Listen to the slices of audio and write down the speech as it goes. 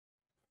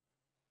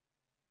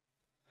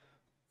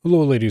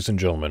Hello, ladies and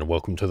gentlemen.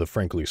 Welcome to the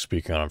Frankly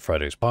Speaking on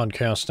Fridays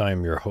podcast. I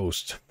am your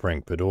host,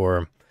 Frank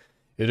Bedore.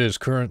 It is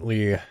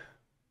currently,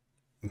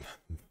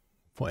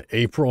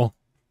 April?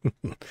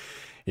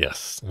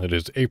 Yes, it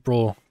is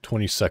April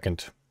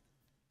 22nd,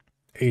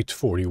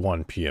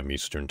 8:41 p.m.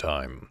 Eastern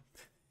Time.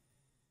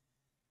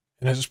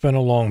 And it's been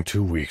a long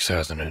 2 weeks,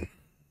 hasn't it?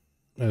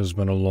 It has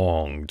been a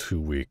long 2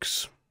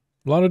 weeks.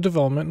 A lot of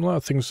development and a lot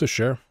of things to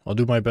share. I'll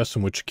do my best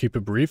in which to keep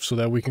it brief so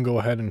that we can go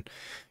ahead and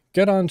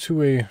get on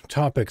to a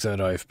topic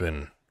that I've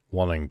been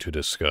wanting to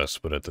discuss,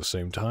 but at the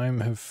same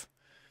time have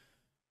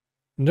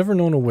never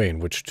known a way in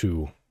which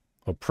to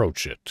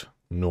approach it,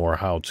 nor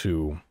how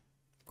to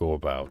go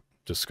about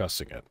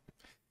discussing it.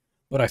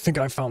 But I think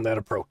I found that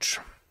approach.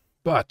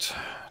 But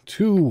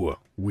 2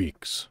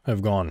 weeks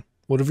have gone.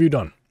 What have you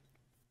done?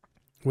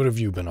 What have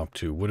you been up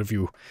to? What have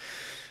you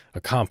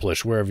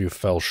accomplished? Where have you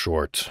fell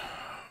short?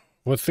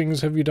 What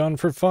things have you done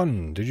for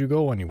fun? Did you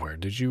go anywhere?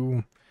 Did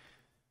you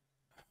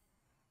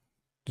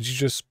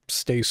just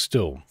stay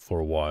still for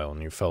a while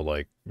and you felt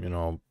like,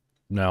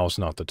 now's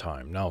not the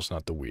time. Now's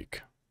not the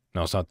week.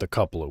 Now's not the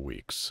couple of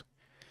weeks.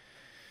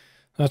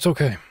 That's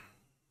okay.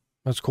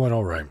 That's quite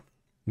all right.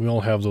 We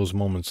all have those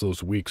moments,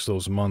 those weeks,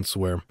 those months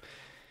where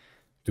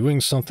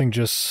doing something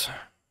just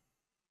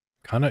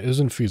kind of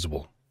isn't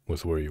feasible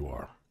with where you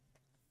are.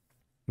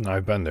 And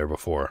I've been there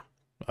before.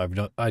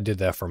 I did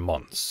that for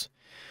months.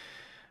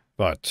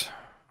 But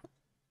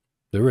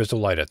there is a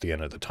light at the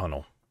end of the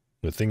tunnel.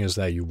 The thing is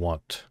that you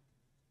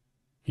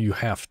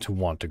have to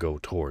want to go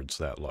towards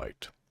that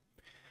light.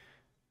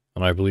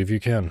 And I believe you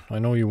can. I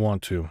know you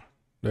want to.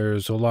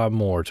 There's a lot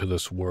more to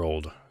this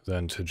world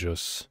than to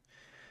just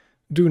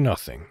do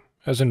nothing,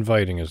 as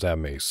inviting as that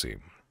may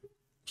seem.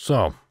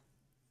 So,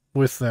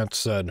 with that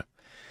said,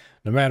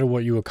 no matter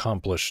what you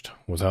accomplished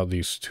without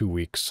these 2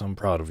 weeks, I'm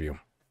proud of you.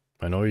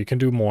 I know you can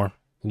do more.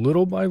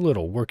 Little by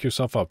little, work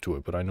yourself up to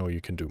it, but I know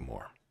you can do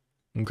more.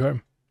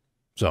 Okay?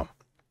 So,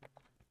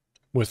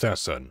 with that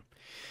said,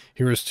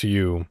 here is to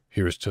you,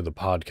 here is to the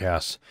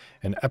podcast,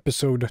 and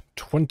episode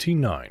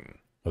 29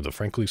 of the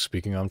Frankly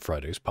Speaking on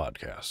Fridays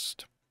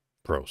podcast.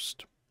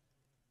 Prost.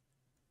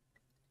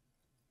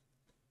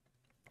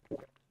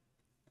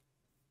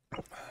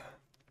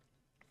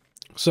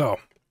 So,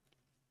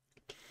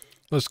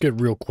 let's get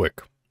real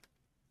quick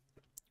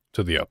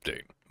to the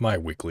update, my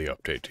weekly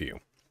update to you.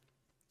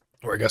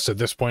 Or I guess at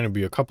this point it'd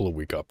be a couple of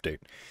week update.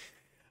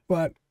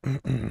 But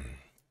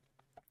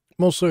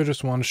mostly I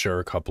just want to share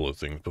a couple of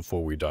things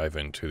before we dive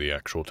into the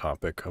actual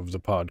topic of the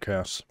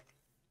podcast.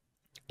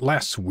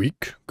 Last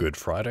week, Good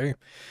Friday,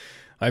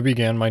 I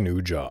began my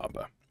new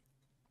job.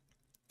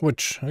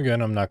 Which,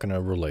 again, I'm not going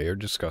to relay or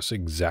discuss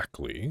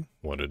exactly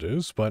what it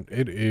is, but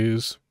it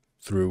is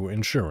through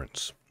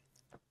insurance.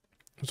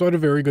 So I had a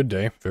very good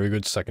day, very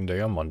good second day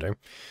on Monday.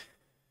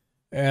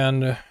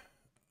 And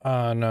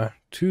on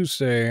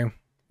Tuesday,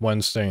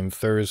 Wednesday, and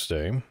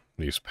Thursday,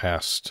 these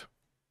past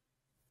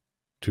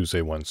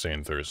Tuesday, Wednesday,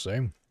 and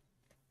Thursday,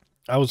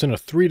 I was in a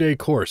 3-day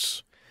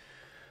course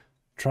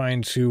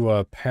trying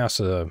to pass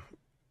a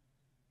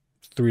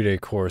 3-day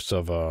course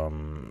of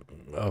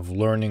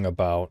learning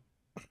about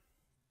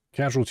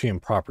casualty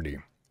and property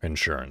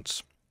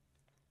insurance.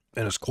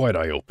 And it's quite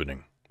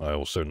eye-opening. I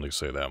will certainly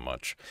say that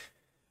much.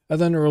 And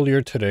then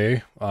earlier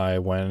today, I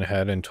went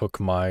ahead and took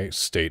my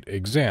state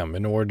exam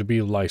in order to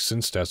be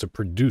licensed as a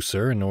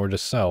producer in order to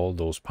sell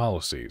those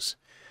policies.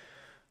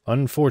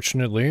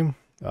 Unfortunately,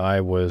 I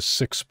was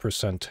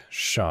 6%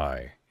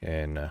 shy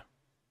in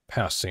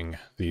passing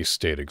the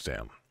state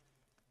exam.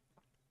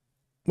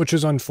 Which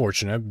is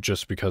unfortunate,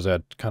 just because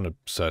that kind of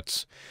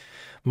sets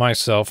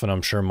myself, and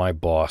I'm sure my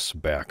boss,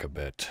 back a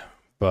bit.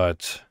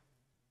 But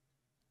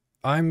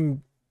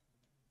I'm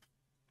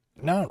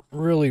not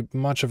really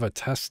much of a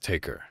test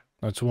taker.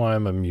 That's why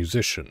I'm a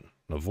musician,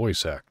 a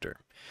voice actor.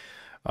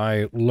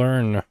 I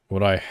learn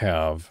what I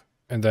have,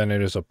 and then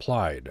it is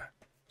applied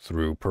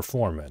through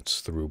performance,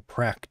 through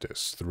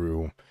practice,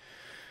 through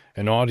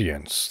an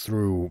audience,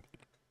 through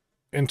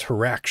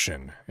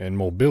interaction and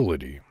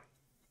mobility.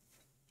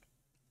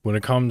 When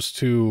it comes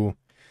to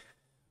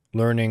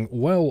learning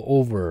well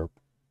over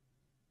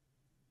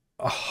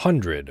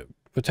 100,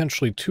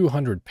 potentially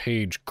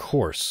 200-page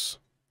course,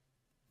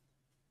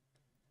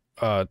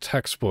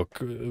 textbook,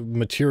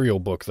 material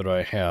book that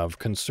I have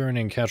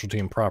concerning casualty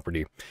and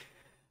property,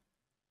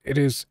 it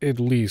is at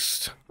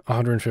least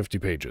 150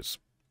 pages,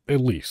 at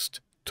least,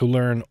 to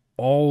learn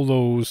all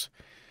those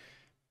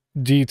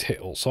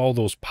details, all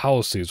those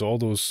policies, all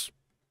those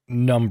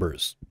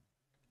numbers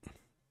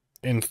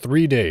in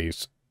 3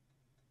 days,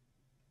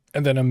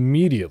 and then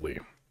immediately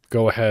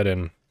go ahead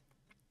and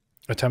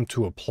attempt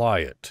to apply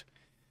it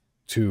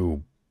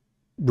to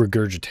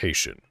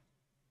regurgitation.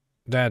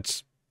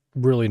 That's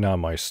really not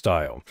my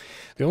style.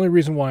 The only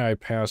reason why I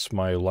passed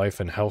my life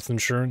and health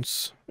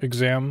insurance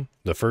exam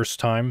the first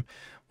time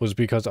was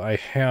because I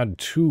had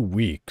 2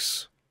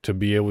 weeks to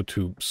be able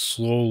to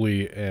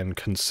slowly and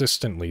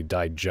consistently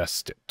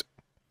digest it.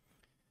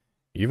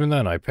 Even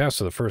then, I passed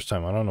it the first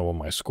time. I don't know what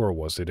my score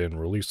was. They didn't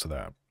release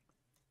that.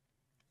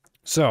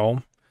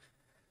 So,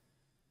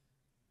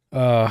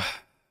 Uh,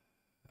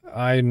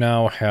 I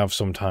now have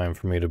some time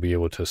for me to be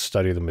able to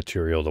study the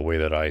material the way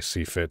that I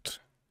see fit,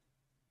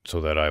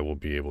 so that I will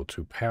be able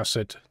to pass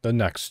it the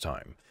next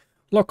time.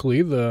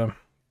 Luckily, the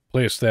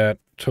place that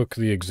took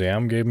the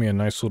exam gave me a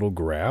nice little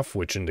graph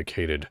which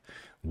indicated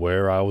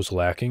where I was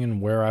lacking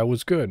and where I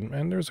was good.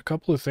 And there's a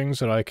couple of things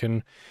that I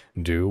can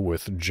do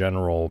with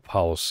general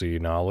policy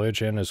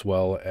knowledge and as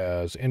well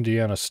as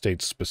Indiana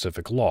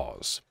state-specific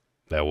laws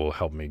that will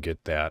help me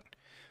get that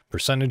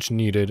percentage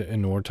needed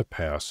in order to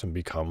pass and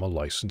become a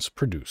licensed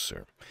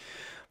producer.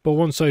 But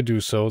once I do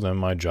so, then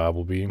my job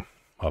will be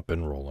up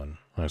and rolling,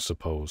 I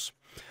suppose.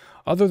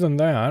 Other than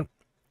that,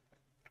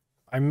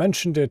 I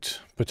mentioned it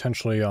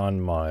potentially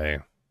on my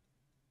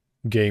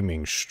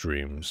gaming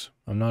streams.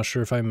 I'm not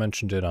sure if I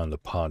mentioned it on the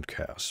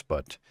podcast,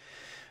 but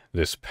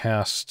this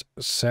past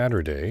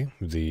Saturday,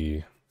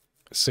 the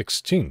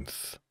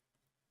 16th,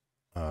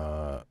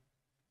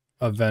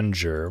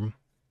 Avenger,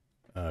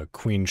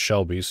 Queen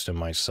Shelbyst, and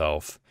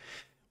myself,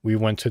 we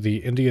went to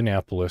the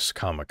Indianapolis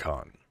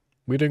Comic-Con.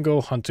 We didn't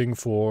go hunting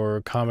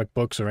for comic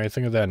books or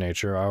anything of that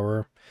nature.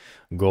 Our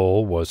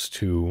goal was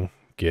to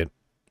get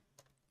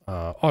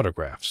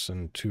autographs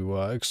and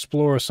to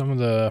explore some of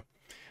the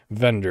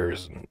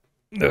vendors and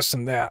this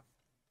and that.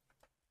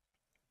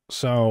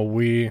 So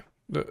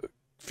the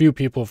few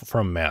people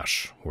from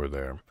MASH were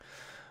there.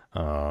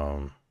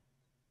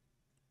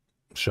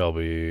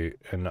 Shelby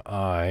and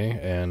I,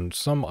 and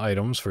some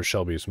items for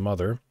Shelby's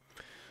mother,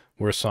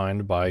 were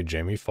signed by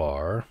Jamie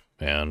Farr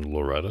and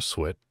Loretta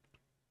Swit.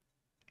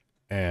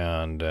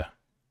 And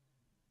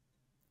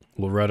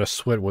Loretta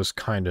Swit was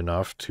kind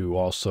enough to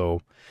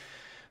also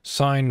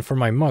sign for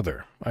my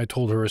mother. I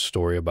told her a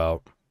story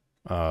about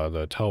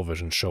the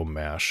television show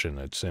MASH and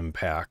its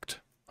impact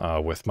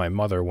with my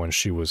mother when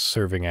she was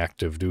serving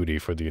active duty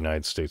for the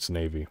United States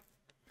Navy.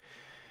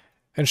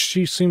 And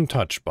she seemed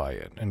touched by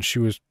it, and she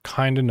was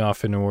kind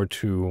enough in order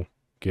to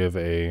give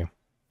a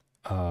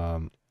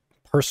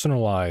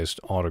personalized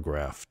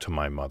autograph to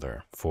my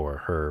mother for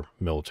her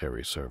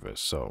military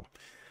service. So,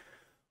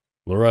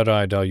 Loretta,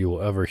 I doubt you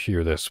will ever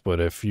hear this, but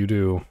if you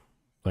do,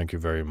 thank you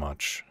very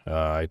much.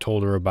 I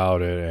told her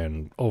about it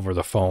and over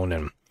the phone,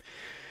 and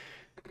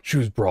she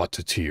was brought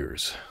to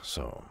tears.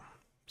 So,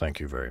 thank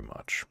you very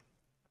much.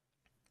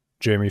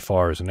 Jamie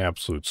Farr is an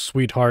absolute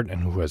sweetheart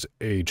and who has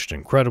aged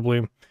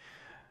incredibly.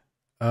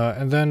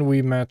 And then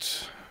we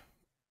met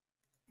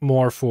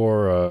more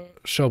for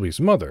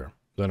Shelby's mother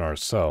than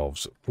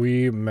ourselves.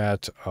 We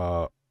met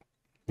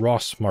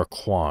Ross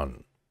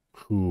Marquand,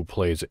 who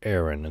plays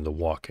Aaron in The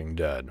Walking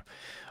Dead.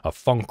 A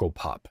Funko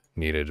Pop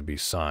needed to be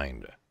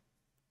signed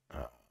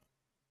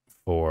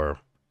for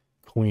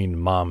Queen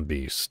Mom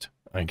Beast,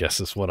 I guess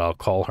is what I'll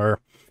call her.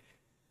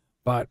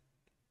 But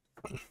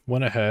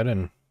went ahead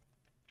and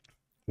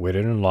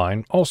waited in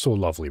line. Also a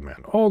lovely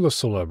man. All the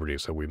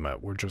celebrities that we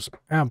met were just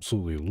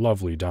absolutely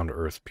lovely,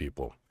 down-to-earth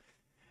people.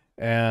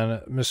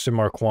 And Mr.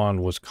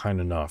 Marquand was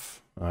kind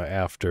enough,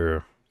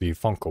 after the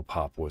Funko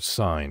Pop was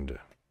signed,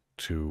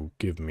 to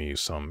give me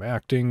some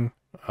acting,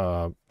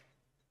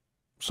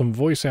 some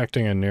voice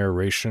acting and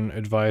narration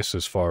advice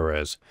as far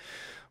as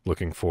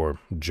looking for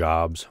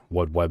jobs,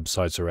 what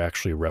websites are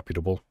actually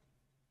reputable.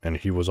 And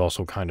he was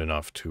also kind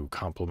enough to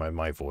compliment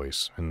my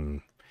voice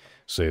and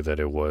say that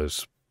it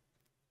was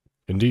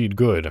indeed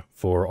good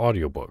for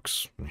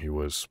audiobooks. He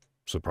was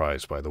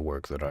surprised by the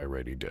work that I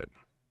already did.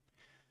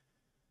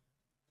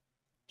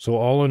 So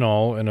all in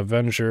all, an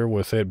Avenger,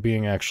 with it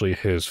being actually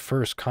his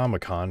first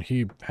Comic-Con,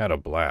 he had a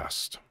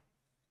blast.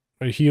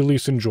 He at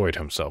least enjoyed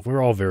himself. We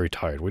were all very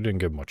tired. We didn't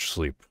get much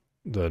sleep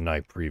the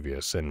night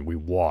previous, and we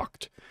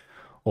walked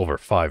over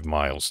 5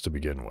 miles to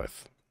begin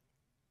with.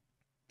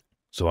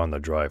 So on the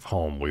drive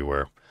home, we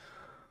were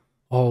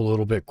all a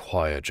little bit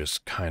quiet,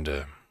 just kind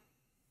of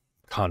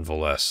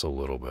convalesce a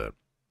little bit.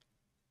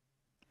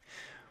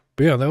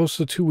 But yeah, that was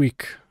the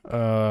 2-week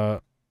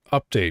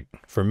update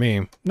for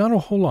me. Not a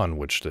whole lot on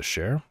which to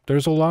share.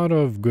 There's a lot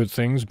of good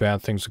things,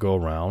 bad things to go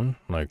around.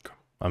 Like,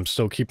 I'm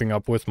still keeping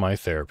up with my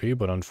therapy,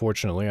 but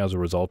unfortunately, as a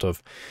result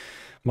of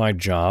my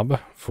job,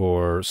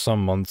 for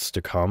some months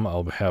to come,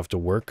 I'll have to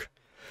work.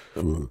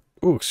 Oh,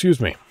 excuse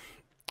me.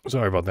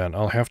 Sorry about that.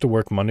 I'll have to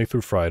work Monday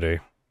through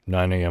Friday,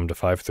 9 a.m. to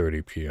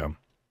 5:30 p.m.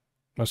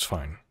 That's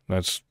fine.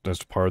 That's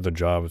part of the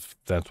job. If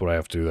that's what I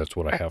have to do, that's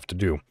what I have to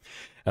do.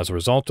 As a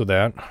result of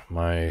that,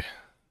 my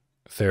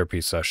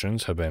therapy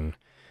sessions have been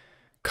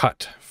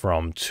cut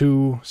from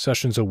 2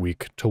 sessions a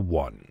week to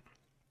 1.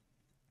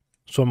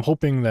 So I'm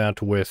hoping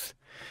that with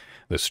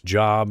this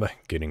job,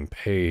 getting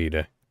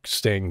paid,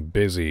 staying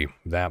busy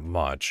that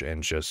much,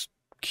 and just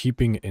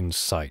keeping in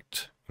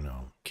sight,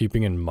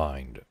 keeping in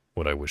mind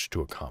what I wish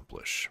to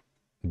accomplish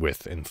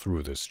with and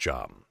through this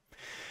job,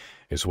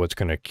 is what's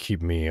going to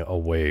keep me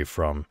away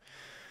from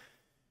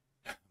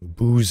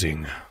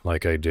boozing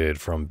like I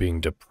did, from being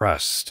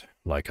depressed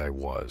like I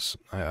was.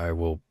 I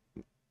will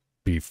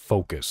be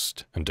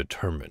focused and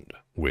determined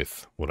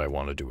with what I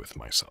want to do with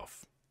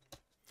myself.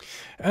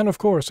 And of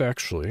course,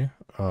 actually,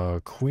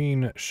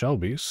 Queen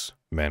Shelby's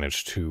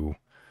managed to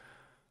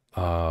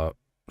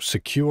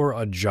secure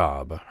a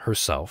job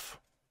herself,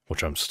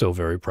 which I'm still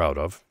very proud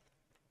of,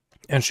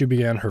 and she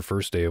began her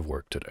first day of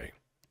work today.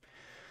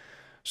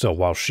 So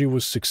while she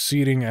was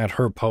succeeding at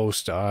her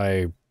post,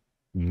 I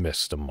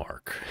missed a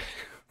mark.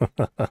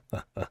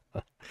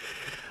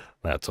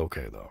 That's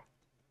okay, though.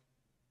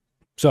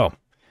 So,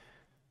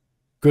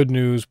 good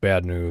news,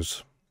 bad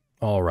news,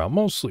 all around.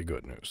 Mostly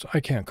good news. I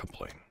can't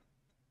complain.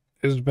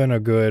 It's been a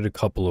good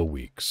couple of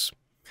weeks.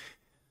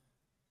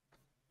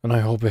 And I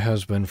hope it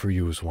has been for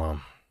you as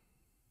well.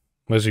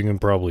 As you can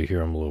probably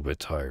hear, I'm a little bit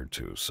tired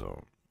too,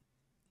 so,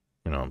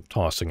 I'm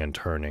tossing and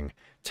turning.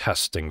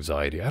 Test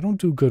anxiety. I don't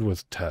do good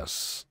with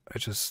tests. I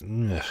just,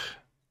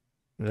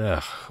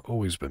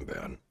 always been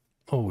bad.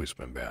 Always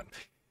been bad.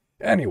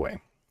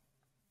 Anyway,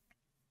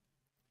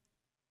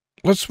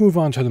 let's move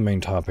on to the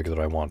main topic that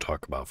I want to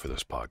talk about for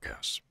this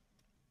podcast.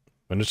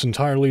 And it's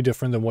entirely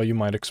different than what you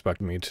might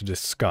expect me to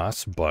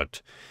discuss,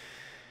 but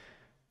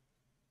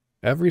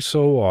every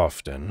so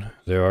often,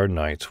 there are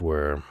nights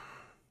where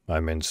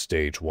I'm in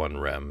stage 1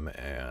 REM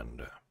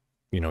and,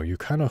 you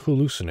kind of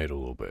hallucinate a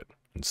little bit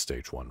in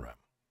stage 1 REM.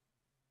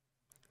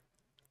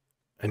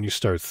 And you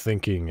start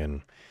thinking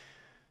and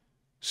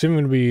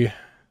seeming to be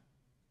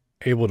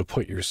able to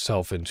put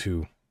yourself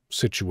into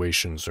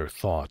situations or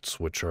thoughts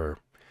which are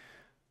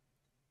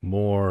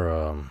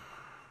more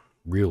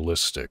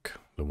realistic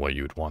than what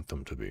you'd want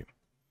them to be.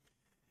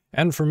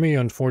 And for me,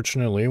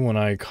 unfortunately, when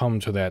I come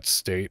to that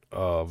state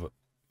of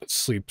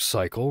sleep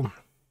cycle,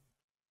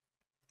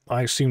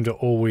 I seem to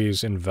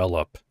always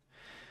envelop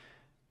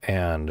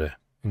and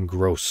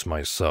engross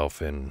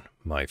myself in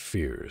my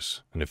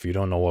fears. And if you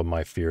don't know what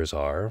my fears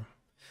are,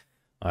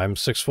 I'm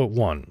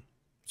 6'1",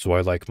 so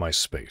I like my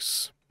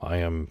space. I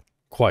am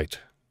quite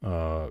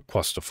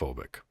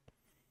claustrophobic.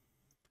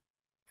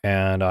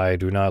 And I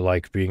do not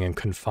like being in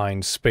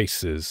confined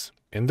spaces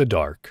in the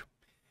dark.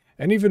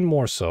 And even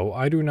more so,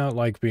 I do not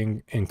like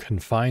being in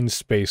confined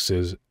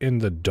spaces in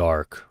the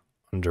dark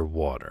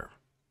underwater.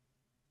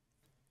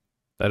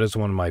 That is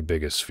one of my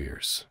biggest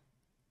fears.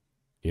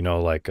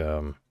 Like,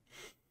 oh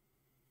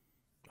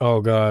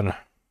God,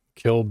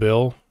 Kill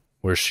Bill,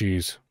 where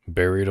she's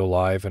buried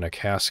alive in a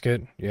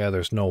casket. Yeah,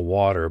 there's no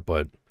water,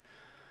 but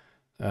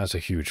that's a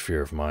huge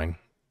fear of mine.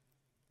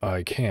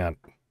 I can't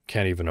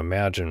even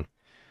imagine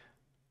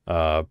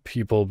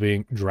people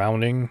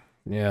drowning.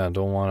 Yeah,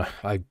 don't want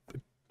to. I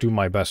do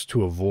my best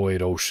to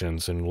avoid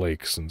oceans and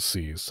lakes and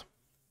seas.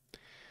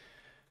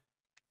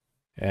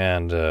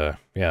 And,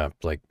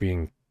 like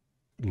being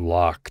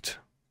locked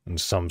in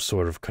some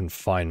sort of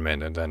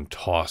confinement and then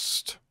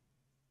tossed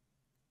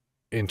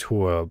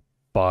into a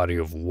body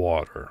of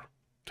water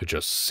to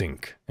just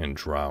sink and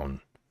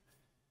drown.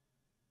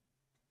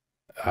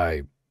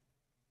 I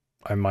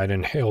might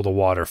inhale the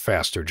water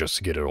faster just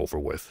to get it over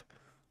with.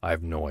 I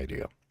have no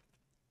idea.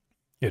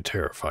 It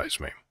terrifies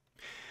me.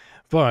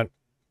 But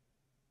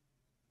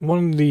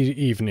one of the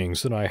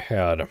evenings that I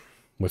had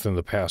within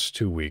the past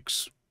 2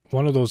 weeks,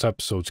 one of those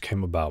episodes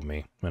came about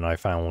me, and I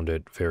found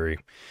it very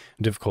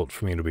difficult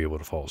for me to be able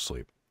to fall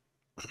asleep.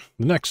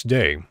 The next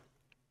day,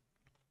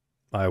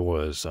 I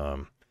was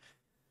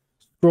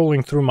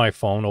scrolling through my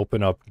phone,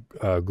 open up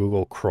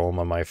Google Chrome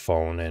on my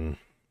phone, and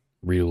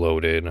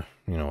reloaded,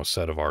 a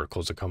set of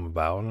articles that come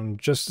about, and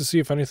just to see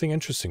if anything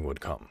interesting would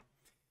come.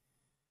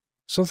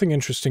 Something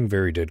interesting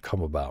did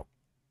come about.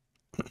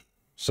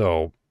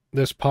 So,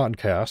 this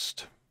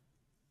podcast,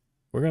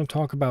 we're going to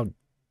talk about,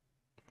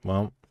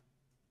 well,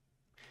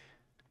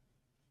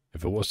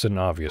 if it wasn't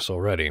obvious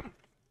already,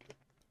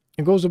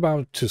 it goes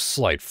about to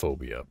slight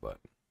phobia, but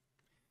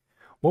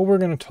what we're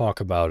going to talk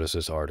about is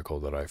this article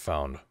that I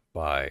found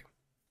by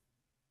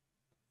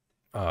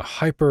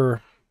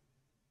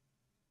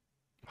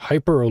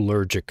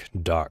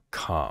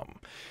hyperallergic.com.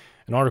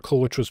 An article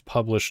which was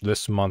published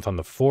this month on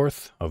the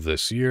 4th of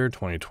this year,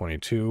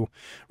 2022,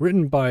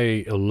 written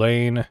by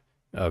Elaine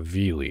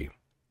Veely.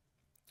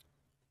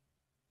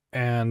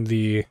 And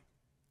the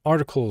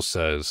article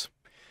says,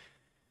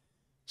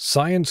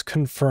 "Science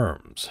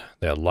confirms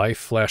that life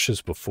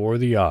flashes before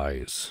the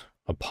eyes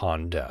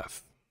upon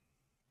death."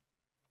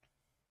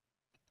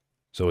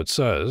 So it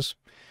says,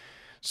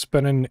 it's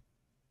been an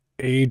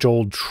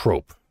age-old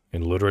trope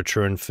in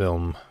literature and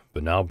film,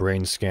 but now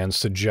brain scans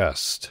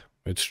suggest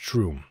it's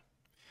true.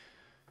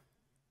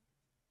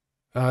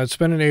 It's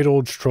been an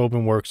age-old trope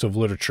in works of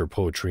literature,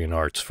 poetry, and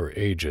arts for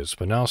ages,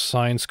 but now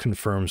science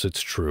confirms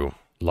it's true.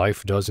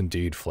 Life does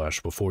indeed flash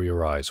before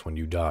your eyes when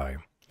you die.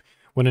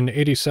 When an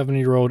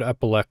 87-year-old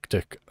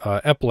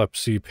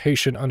epilepsy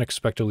patient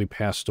unexpectedly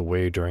passed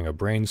away during a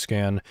brain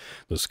scan,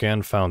 the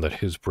scan found that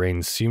his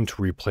brain seemed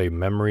to replay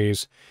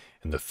memories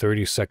in the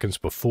 30 seconds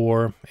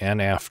before and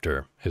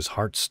after his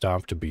heart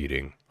stopped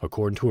beating,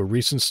 according to a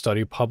recent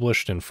study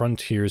published in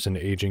Frontiers in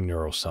Aging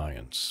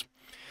Neuroscience.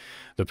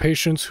 The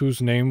patient,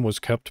 whose name was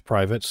kept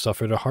private,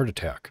 suffered a heart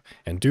attack,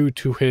 and due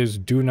to his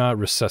do not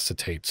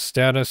resuscitate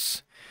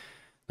status,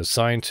 the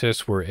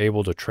scientists were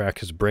able to track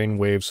his brain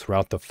waves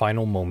throughout the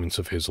final moments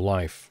of his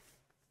life.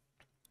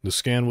 The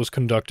scan was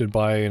conducted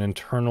by an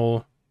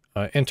international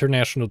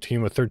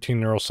team of 13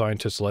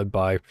 neuroscientists led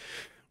by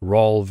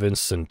Raul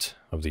Vincent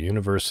of the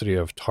University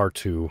of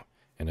Tartu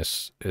in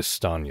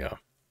Estonia.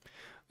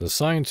 The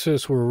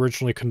scientists were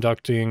originally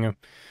conducting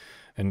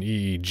an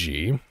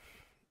EEG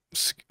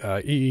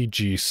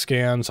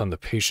scans on the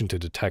patient to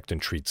detect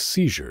and treat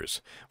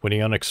seizures. When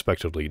he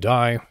unexpectedly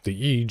died, the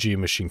EEG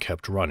machine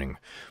kept running,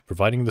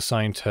 providing the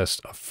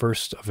scientists a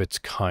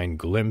first-of-its-kind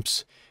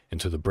glimpse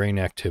into the brain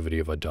activity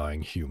of a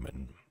dying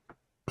human.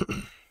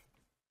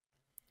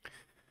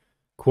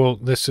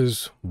 Quote, "This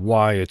is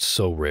why it's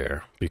so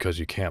rare, because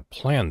you can't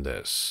plan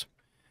this."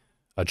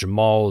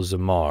 Jamal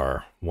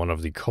Zamar, one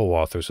of the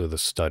co-authors of the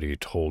study,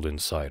 told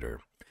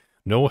Insider.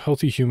 "No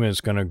healthy human is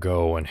going to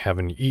go and have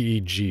an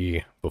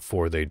EEG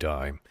before they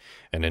die,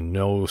 and in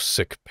no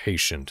sick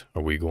patient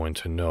are we going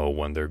to know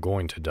when they're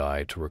going to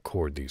die to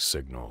record these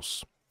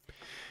signals."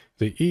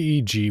 The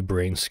EEG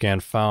brain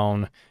scan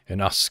found an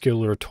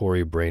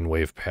oscillatory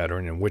brainwave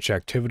pattern in which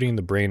activity in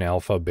the brain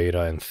alpha,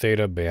 beta, and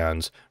theta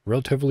bands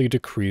relatively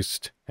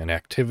decreased and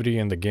activity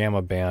in the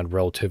gamma band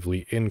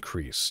relatively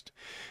increased.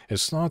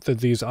 It's thought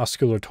that these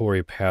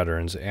oscillatory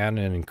patterns and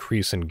an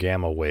increase in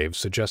gamma waves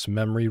suggest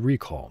memory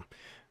recall.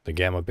 The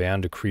gamma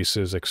band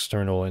decreases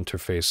external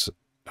interference,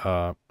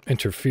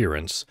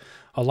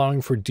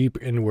 allowing for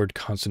deep inward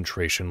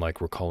concentration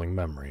like recalling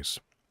memories.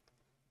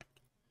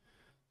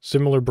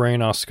 Similar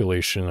brain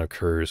oscillation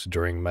occurs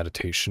during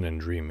meditation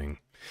and dreaming.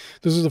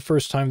 This is the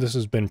first time this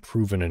has been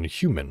proven in a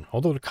human,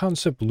 although the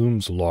concept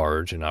looms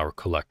large in our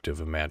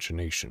collective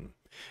imagination.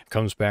 It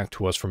comes back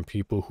to us from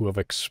people who have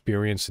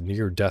experienced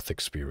near-death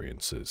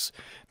experiences,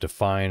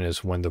 defined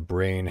as when the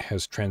brain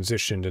has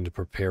transitioned into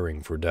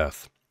preparing for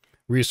death.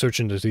 Research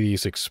into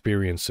these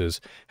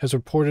experiences has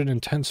reported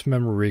intense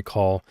memory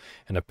recall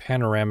and a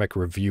panoramic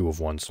review of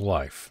one's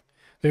life.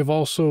 They have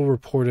also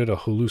reported a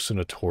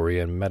hallucinatory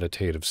and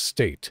meditative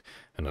state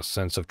and a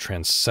sense of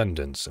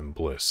transcendence and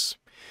bliss.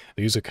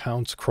 These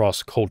accounts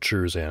cross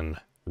cultures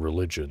and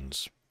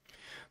religions.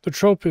 The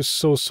trope is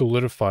so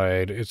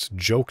solidified it's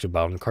joked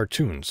about in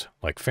cartoons,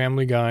 like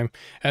Family Guy,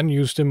 and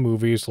used in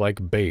movies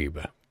like Babe,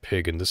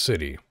 Pig in the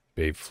City.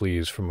 Babe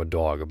flees from a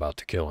dog about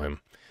to kill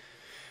him.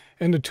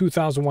 In the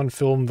 2001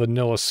 film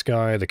Vanilla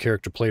Sky, the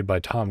character played by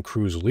Tom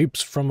Cruise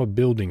leaps from a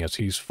building as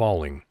he's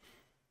falling.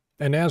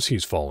 And as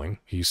he's falling,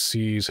 he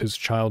sees his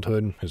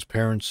childhood, his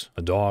parents,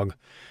 a dog,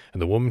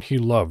 and the woman he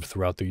loved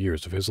throughout the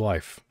years of his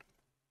life.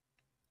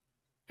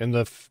 In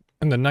the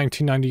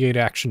 1998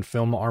 action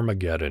film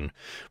Armageddon,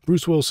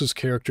 Bruce Willis's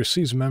character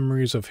sees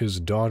memories of his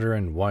daughter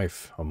and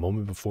wife a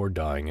moment before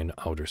dying in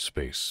outer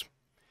space.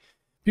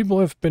 People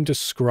have been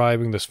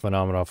describing this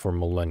phenomenon for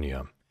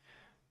millennia.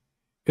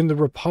 In The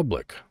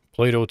Republic,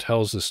 Plato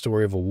tells the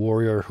story of a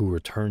warrior who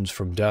returns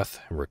from death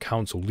and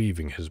recounts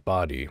leaving his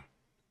body.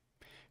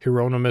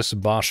 Hieronymus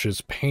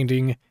Bosch's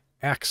painting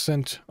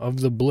Accent of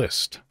the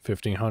Blist,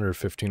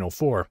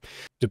 1500-1504,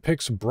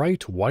 depicts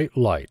bright white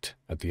light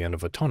at the end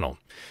of a tunnel,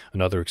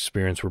 another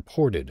experience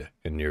reported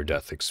in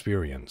near-death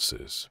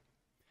experiences.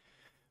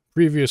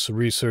 Previous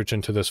research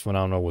into this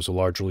phenomenon was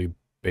largely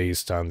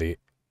based on the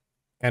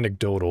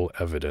anecdotal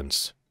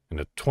evidence. In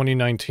a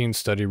 2019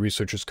 study,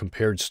 researchers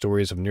compared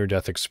stories of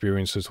near-death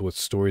experiences with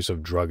stories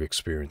of drug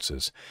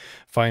experiences,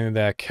 finding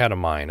that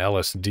ketamine,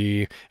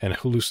 LSD, and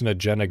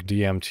hallucinogenic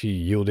DMT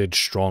yielded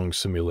strong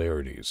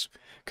similarities.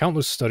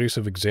 Countless studies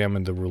have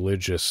examined the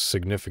religious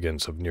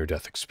significance of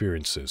near-death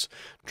experiences,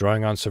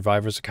 drawing on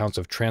survivors' accounts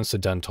of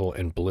transcendental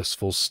and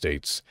blissful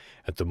states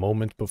at the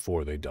moment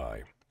before they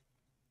die.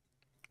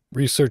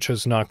 Research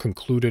has not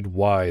concluded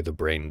why the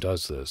brain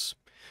does this.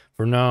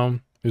 For now,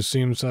 it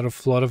seems that a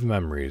flood of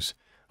memories,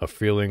 a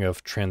feeling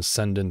of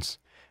transcendence,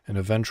 and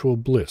eventual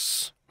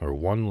bliss are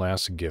one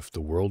last gift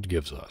the world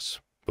gives us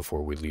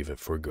before we leave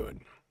it for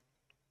good.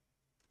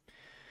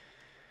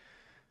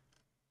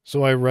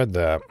 So I read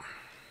that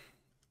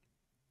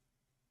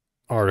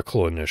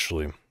article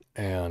initially,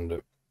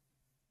 and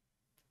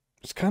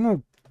it's kind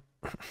of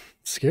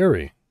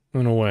scary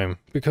in a way,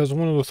 because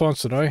one of the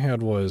thoughts that I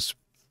had was,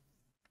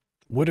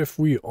 what if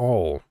we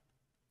all,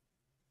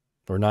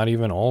 or not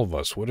even all of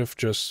us, what if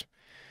just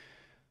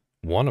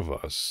one of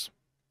us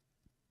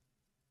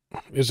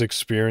is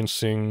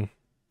experiencing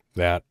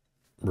that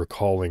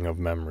recalling of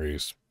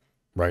memories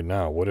right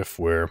now? What if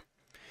we're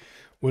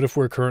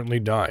currently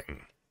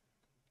dying,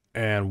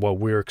 and what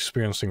we're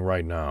experiencing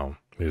right now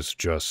is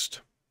just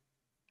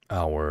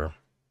our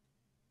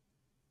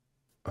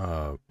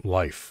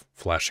life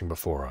flashing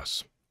before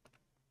us?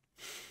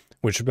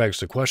 Which begs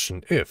the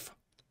question, if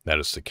that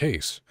is the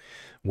case,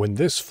 when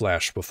this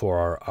flash before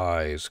our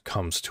eyes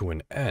comes to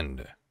an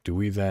end, do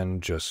we then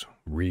just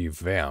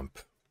revamp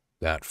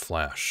that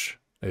flash?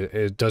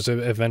 Does it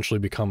eventually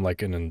become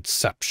like an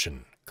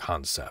inception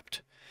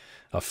concept?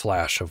 A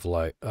flash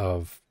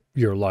of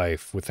your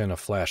life within a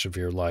flash of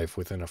your life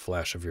within a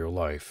flash of your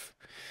life.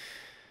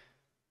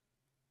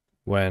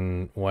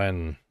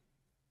 When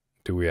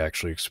do we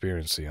actually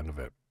experience the end of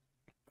it?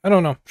 I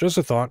don't know, just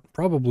a thought,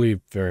 probably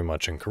very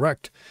much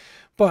incorrect,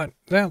 but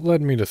that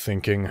led me to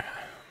thinking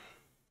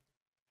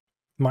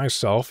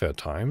myself at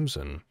times,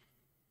 and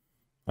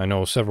I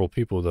know several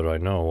people that I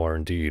know are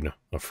indeed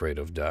afraid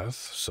of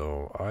death,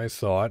 so I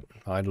thought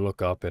I'd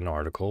look up an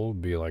article,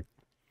 be like,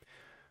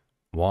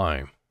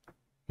 why?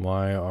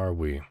 Why are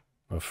we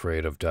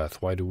afraid of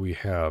death? Why do we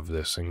have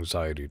this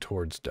anxiety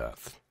towards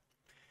death?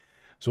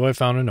 So I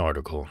found an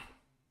article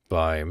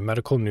by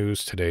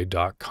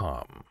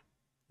medicalnewstoday.com,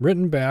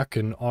 written back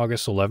in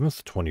August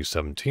 11th,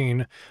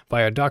 2017,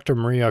 by a Dr.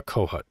 Maria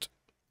Kohut.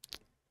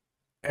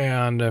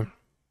 And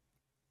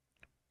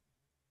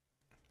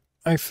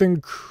I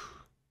think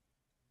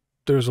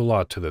there's a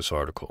lot to this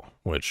article,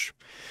 which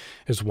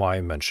is why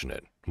I mention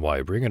it, why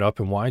I bring it up,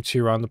 and why it's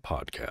here on the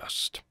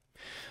podcast.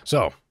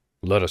 So,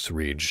 let us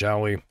read,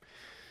 shall we?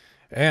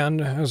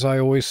 And as I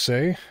always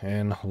say,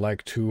 and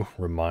like to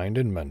remind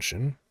and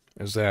mention,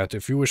 is that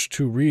if you wish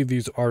to read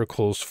these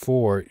articles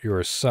for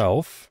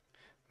yourself,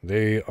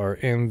 they are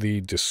in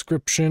the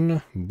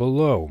description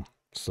below,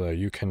 so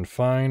you can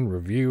find,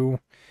 review,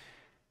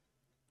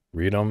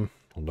 read them,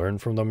 learn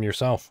from them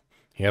yourself.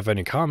 If you have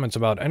any comments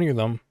about any of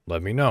them,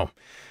 let me know.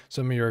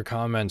 Send me your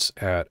comments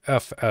at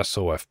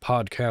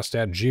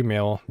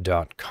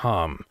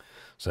fsofpodcast@gmail.com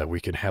so that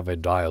we can have a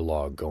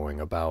dialogue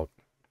going about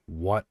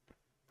what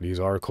these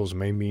articles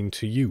may mean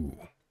to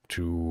you,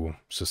 to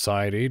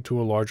society, to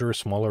a larger or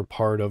smaller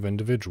part of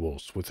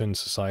individuals within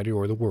society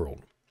or the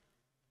world.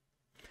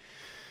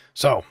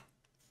 So,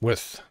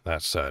 with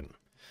that said,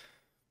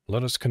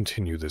 let us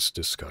continue this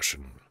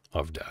discussion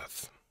of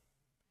death.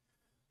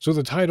 So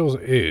the title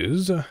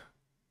is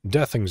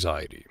Death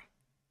Anxiety,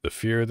 the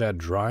Fear That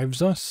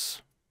Drives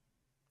Us.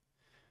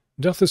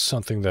 Death is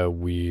something that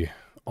we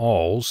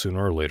all,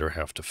 sooner or later,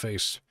 have to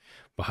face.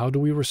 But how do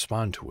we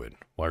respond to it?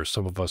 Why are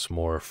some of us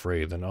more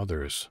afraid than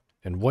others?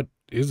 And what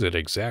is it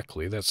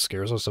exactly that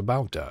scares us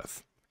about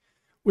death?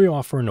 We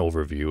offer an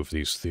overview of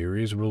these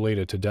theories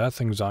related to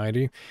death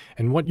anxiety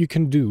and what you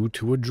can do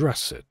to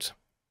address it.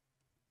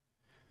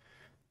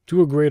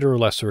 To a greater or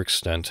lesser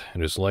extent,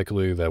 it is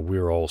likely that we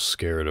are all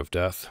scared of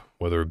death,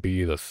 whether it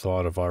be the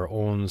thought of our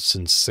own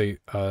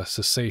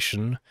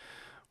cessation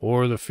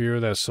or the fear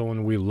that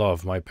someone we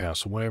love might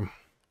pass away.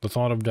 The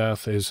thought of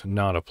death is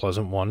not a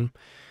pleasant one,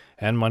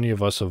 and many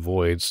of us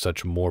avoid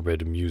such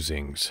morbid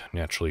musings,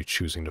 naturally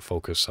choosing to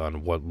focus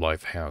on what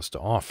life has to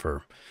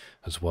offer,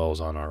 as well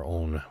as on our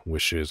own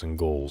wishes and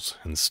goals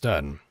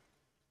instead.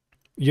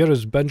 Yet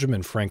as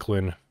Benjamin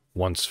Franklin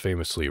once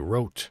famously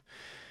wrote,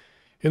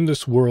 "In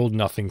this world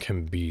nothing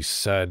can be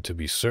said to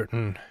be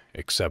certain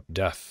except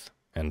death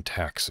and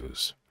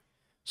taxes."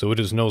 So it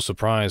is no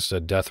surprise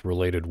that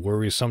death-related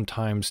worry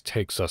sometimes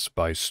takes us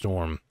by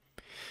storm.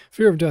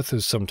 Fear of death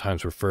is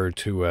sometimes referred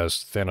to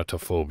as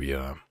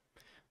thanatophobia,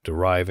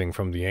 deriving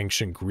from the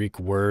ancient Greek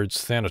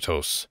words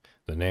thanatos,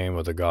 the name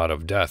of the god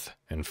of death,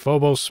 and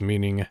phobos,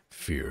 meaning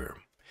fear.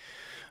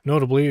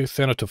 Notably,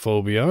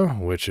 thanatophobia,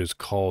 which is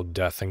called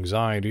death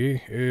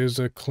anxiety, is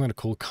a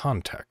clinical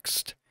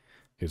context.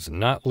 It is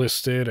not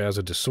listed as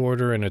a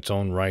disorder in its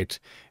own right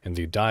in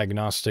the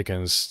Diagnostic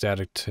and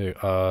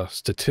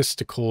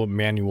Statistical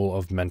Manual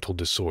of Mental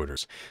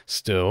Disorders.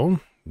 Still,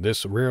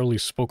 this rarely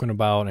spoken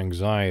about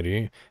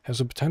anxiety has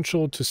the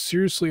potential to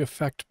seriously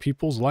affect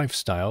people's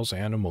lifestyles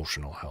and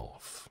emotional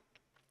health.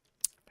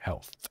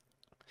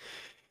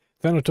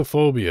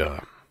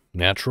 Thanatophobia,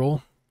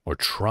 natural or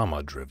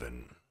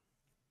trauma-driven?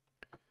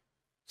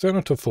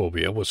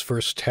 Thanatophobia was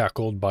first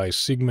tackled by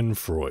Sigmund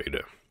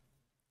Freud,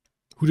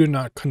 who did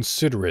not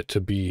consider it to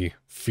be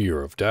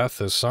fear of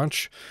death as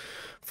such.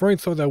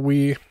 Freud thought that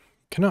we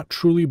cannot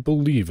truly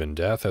believe in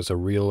death as a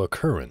real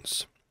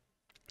occurrence.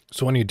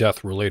 So any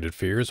death-related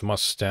fears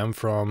must stem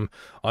from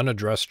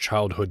unaddressed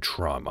childhood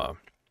trauma.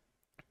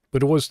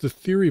 But it was the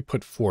theory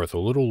put forth a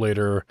little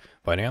later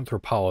by an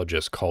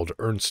anthropologist called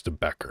Ernst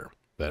Becker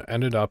that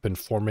ended up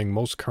informing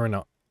most current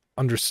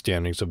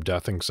understandings of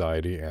death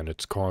anxiety and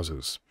its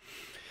causes.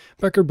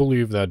 Becker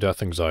believed that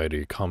death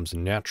anxiety comes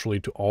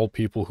naturally to all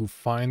people who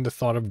find the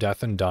thought of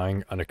death and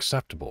dying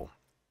unacceptable.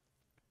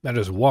 That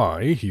is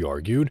why, he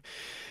argued,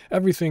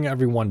 everything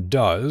everyone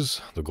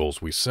does, the goals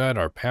we set,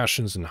 our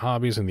passions and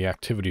hobbies, and the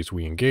activities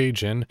we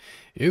engage in,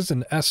 is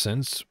in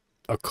essence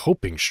a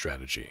coping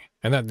strategy,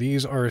 and that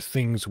these are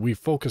things we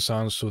focus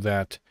on so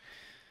that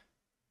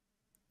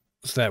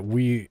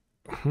we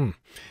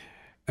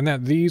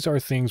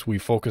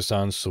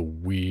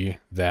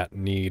that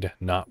need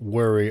not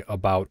worry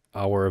about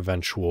our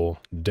eventual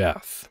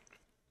death.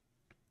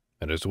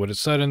 That is what it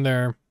said in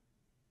there.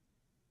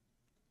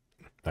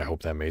 I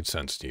hope that made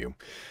sense to you.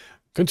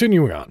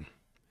 Continuing on.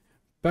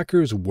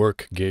 Becker's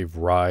work gave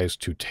rise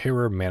to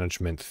terror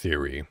management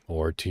theory,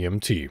 or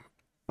TMT,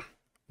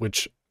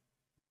 which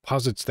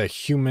posits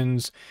that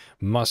humans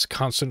must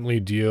constantly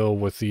deal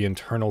with the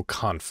internal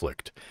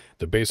conflict,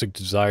 the basic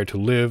desire to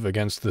live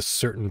against the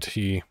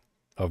certainty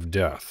of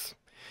death.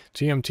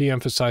 TMT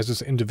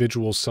emphasizes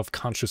individuals'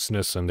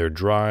 self-consciousness and their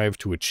drive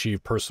to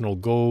achieve personal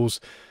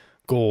goals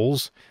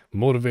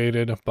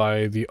motivated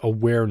by the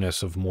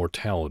awareness of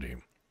mortality.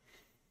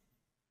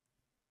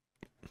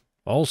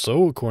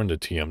 Also, according to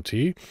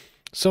TMT,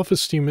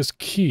 self-esteem is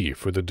key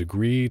for the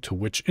degree to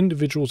which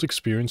individuals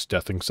experience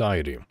death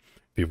anxiety.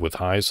 People with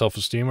high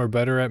self-esteem are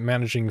better at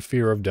managing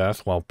fear of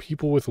death, while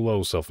people with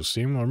low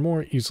self-esteem are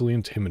more easily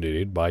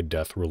intimidated by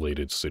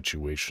death-related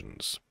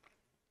situations.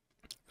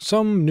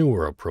 Some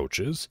newer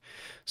approaches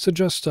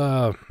suggest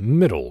a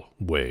middle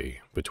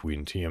way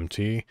between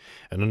TMT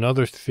and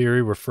another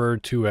theory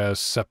referred to as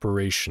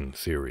separation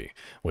theory,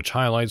 which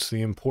highlights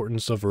the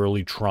importance of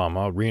early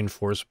trauma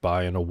reinforced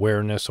by an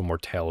awareness of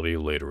mortality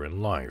later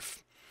in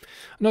life.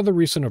 Another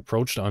recent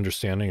approach to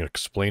understanding and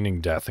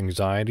explaining death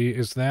anxiety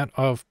is that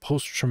of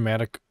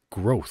post-traumatic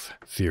growth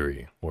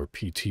theory, or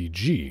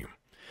PTG.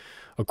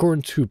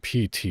 According to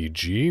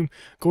PTG,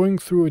 going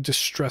through a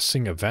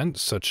distressing event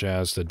such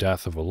as the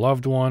death of a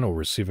loved one or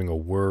receiving a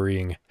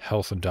worrying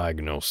health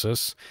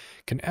diagnosis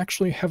can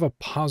actually have a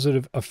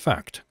positive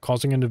effect,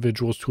 causing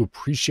individuals to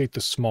appreciate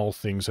the small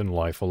things in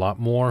life a lot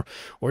more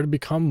or to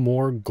become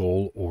more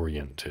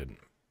goal-oriented.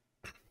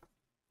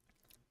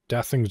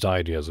 Death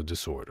anxiety as a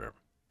disorder.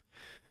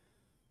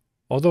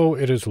 Although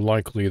it is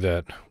likely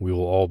that we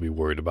will all be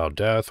worried about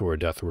death or a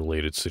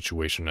death-related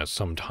situation at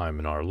some time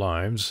in our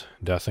lives,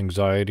 death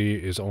anxiety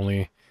is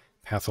only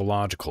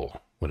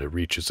pathological when it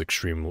reaches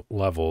extreme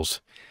levels,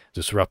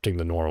 disrupting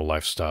the normal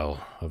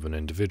lifestyle of an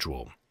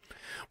individual.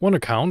 One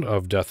account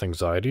of death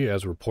anxiety,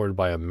 as reported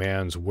by a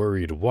man's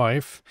worried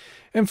wife,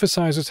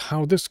 emphasizes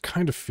how this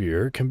kind of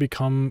fear can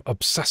become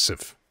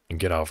obsessive and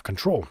get out of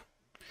control.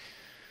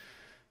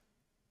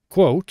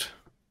 Quote,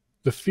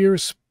 "The fear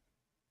is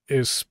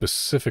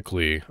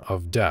specifically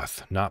of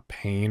death, not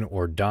pain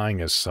or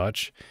dying as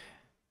such,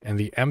 and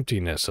the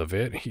emptiness of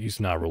it, he's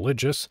not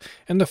religious,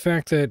 and the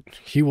fact that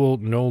he will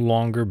no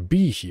longer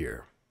be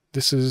here.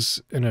 This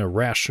is an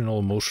irrational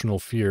emotional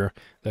fear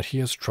that he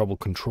has trouble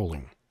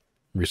controlling.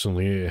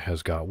 Recently it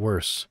has got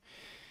worse.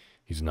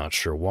 He's not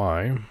sure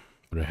why,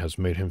 but it has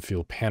made him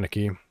feel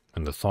panicky,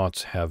 and the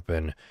thoughts have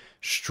been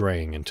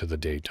straying into the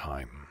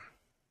daytime."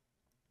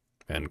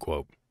 End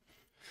quote.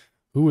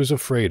 Who is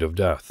afraid of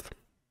death?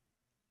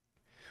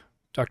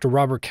 Dr.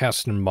 Robert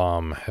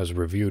Kastenbaum has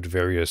reviewed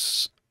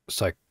various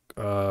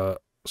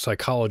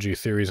psychology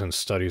theories and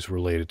studies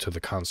related to the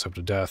concept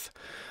of death,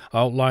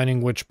 outlining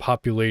which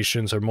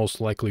populations are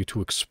most likely to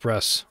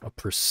express a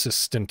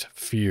persistent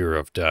fear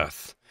of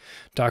death.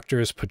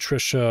 Doctors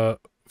Patricia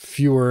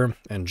Feuer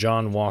and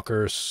John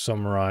Walker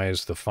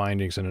summarize the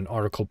findings in an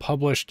article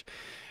published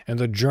in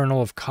the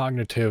Journal of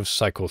Cognitive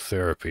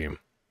Psychotherapy.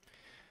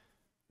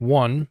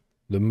 1.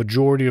 The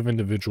majority of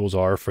individuals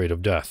are afraid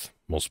of death.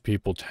 Most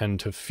people tend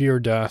to fear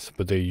death,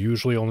 but they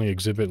usually only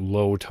exhibit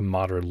low to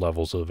moderate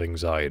levels of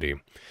anxiety.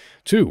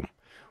 2.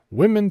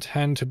 Women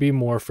tend to be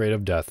more afraid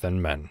of death than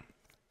men.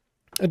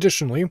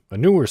 Additionally, a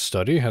newer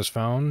study has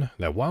found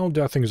that while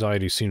death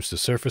anxiety seems to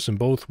surface in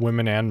both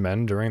women and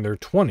men during their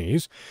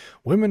 20s,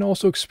 women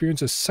also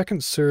experience a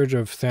second surge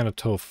of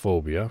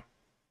thanatophobia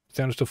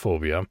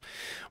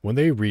when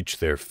they reach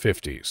their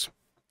 50s.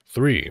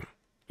 3.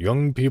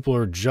 Young people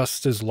are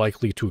just as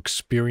likely to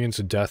experience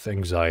death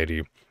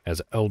anxiety as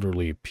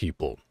elderly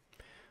people.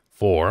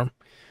 4.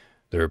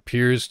 There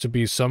appears to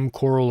be some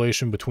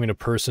correlation between a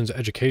person's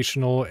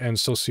educational and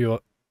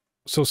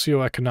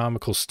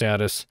socioeconomical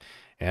status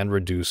and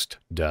reduced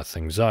death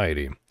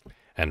anxiety.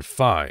 And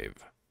 5.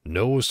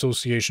 No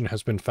association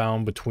has been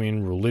found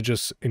between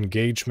religious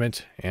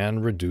engagement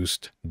and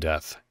reduced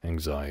death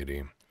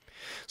anxiety.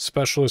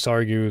 Specialists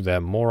argue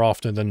that more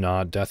often than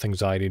not, death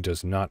anxiety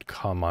does not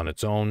come on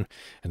its own,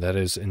 and that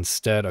is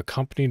instead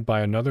accompanied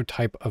by another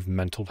type of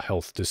mental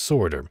health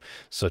disorder,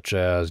 such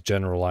as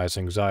generalized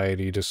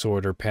anxiety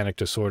disorder, panic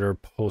disorder,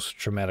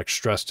 post-traumatic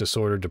stress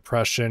disorder,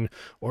 depression,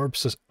 or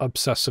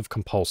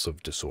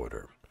obsessive-compulsive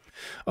disorder.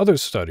 Other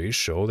studies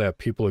show that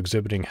people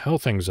exhibiting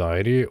health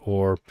anxiety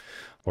or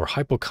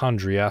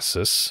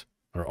hypochondriasis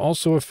are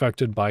also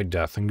affected by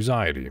death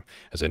anxiety,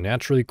 as it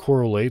naturally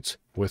correlates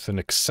with an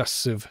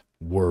excessive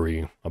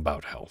worry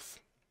about health.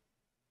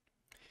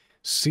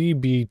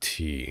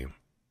 CBT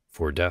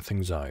for death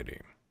anxiety.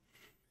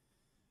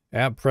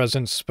 At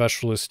present,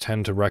 specialists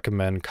tend to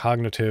recommend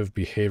cognitive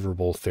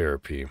behavioral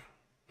therapy,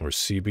 or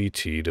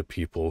CBT, to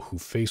people who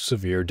face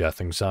severe death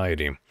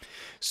anxiety.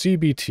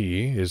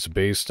 CBT is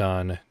based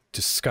on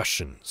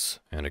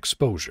discussions and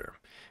exposure,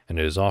 and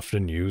it is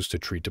often used to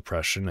treat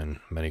depression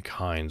and many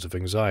kinds of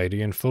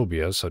anxiety and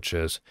phobias such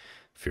as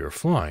fear of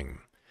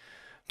flying.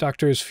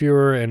 Doctors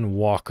Feuer and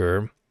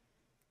Walker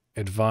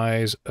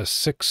advise a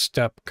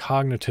 6-step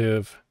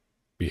cognitive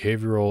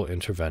behavioral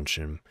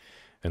intervention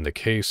in the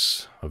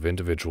case of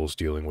individuals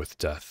dealing with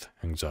death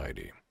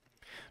anxiety.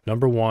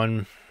 Number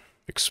 1,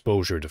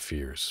 exposure to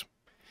fears.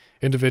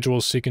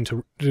 Individuals seeking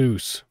to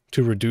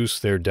reduce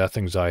their death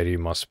anxiety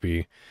must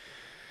be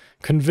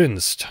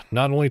convinced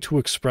not only to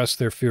express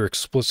their fear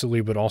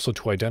explicitly, but also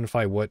to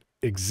identify what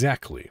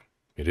exactly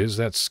it is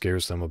that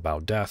scares them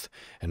about death,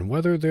 and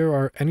whether there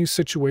are any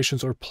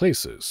situations or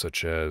places,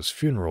 such as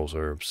funerals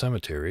or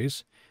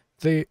cemeteries,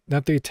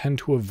 that they tend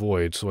to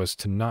avoid so as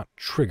to not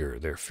trigger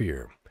their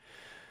fear.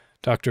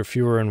 Dr.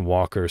 Feuer and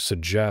Walker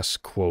suggests,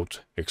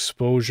 quote,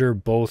 exposure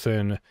both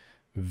in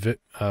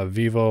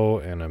vivo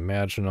and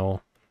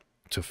imaginal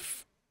to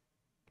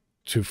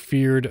to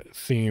feared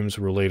themes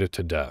related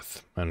to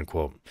death, end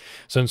quote.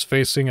 Since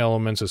facing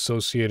elements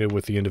associated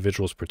with the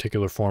individual's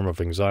particular form of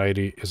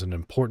anxiety is an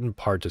important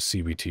part to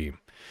CBT.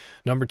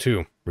 Number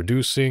 2,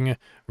 reducing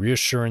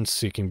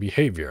reassurance-seeking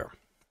behavior.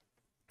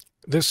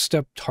 This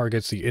step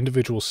targets the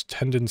individual's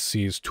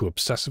tendencies to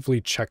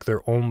obsessively check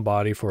their own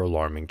body for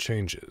alarming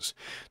changes,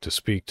 to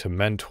speak to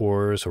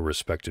mentors or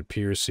respected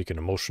peers seeking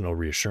emotional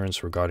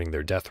reassurance regarding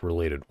their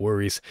death-related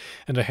worries,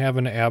 and to have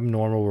an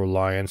abnormal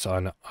reliance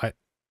on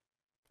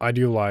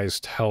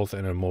idealized health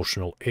and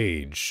emotional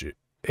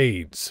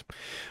aids,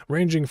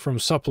 ranging from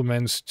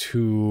supplements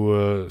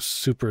to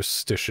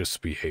superstitious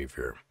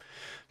behavior.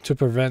 To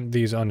prevent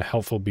these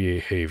unhelpful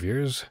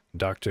behaviors,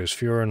 Drs.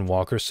 Fuhrer and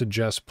Walker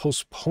suggest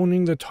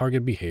postponing the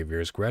target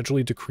behaviors,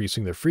 gradually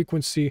decreasing their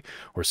frequency,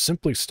 or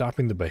simply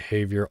stopping the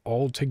behavior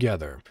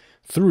altogether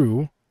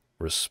through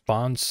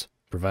response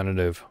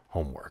preventative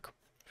homework.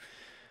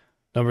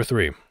 Number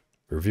 3,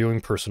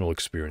 reviewing personal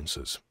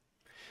experiences.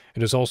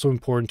 It is also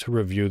important to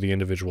review the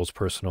individual's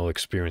personal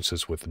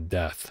experiences with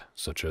death,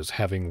 such as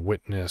having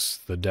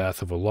witnessed the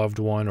death of a loved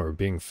one or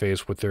being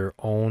faced with their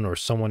own or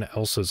someone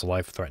else's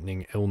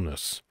life-threatening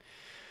illness.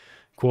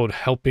 Quote,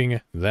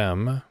 helping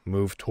them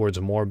move towards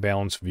more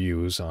balanced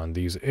views on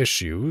these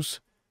issues,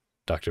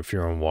 Dr.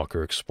 Fuhrer and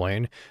Walker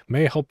explain,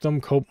 may help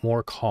them cope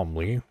more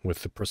calmly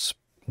with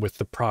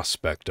the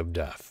prospect of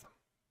death.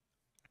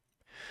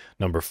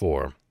 Number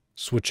 4,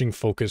 switching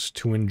focus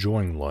to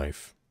enjoying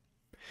life.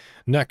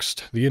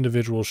 Next, the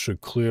individual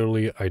should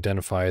clearly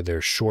identify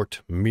their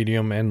short,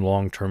 medium, and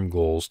long-term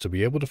goals to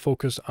be able to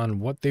focus on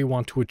what they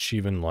want to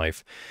achieve in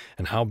life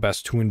and how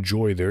best to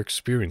enjoy their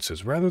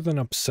experiences rather than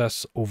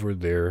obsess over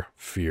their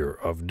fear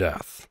of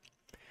death.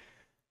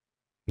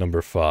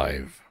 Number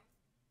 5,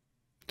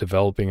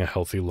 developing a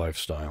healthy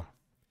lifestyle.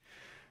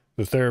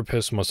 The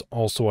therapist must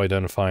also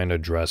identify and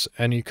address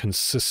any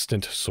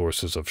consistent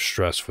sources of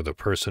stress for the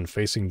person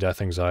facing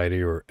death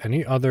anxiety or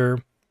any other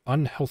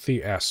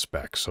unhealthy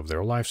aspects of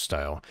their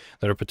lifestyle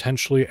that are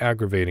potentially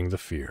aggravating the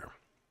fear.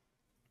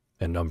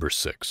 And number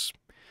 6,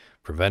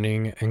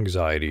 preventing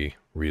anxiety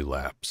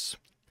relapse.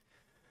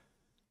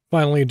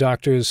 Finally,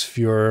 Drs.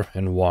 Fuhrer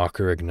and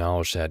Walker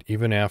acknowledge that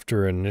even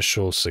after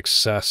initial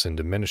success in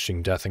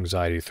diminishing death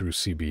anxiety through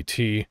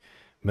CBT,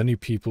 many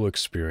people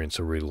experience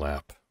a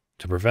relapse.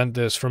 To prevent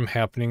this from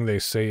happening, they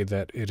say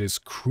that it is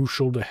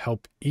crucial to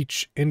help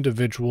each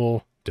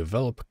individual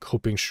develop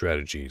coping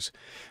strategies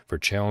for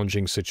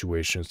challenging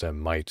situations that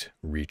might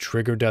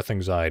re-trigger death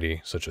anxiety,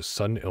 such as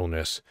sudden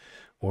illness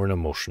or an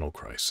emotional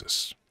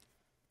crisis.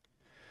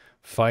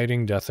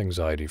 Fighting death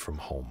anxiety from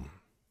home.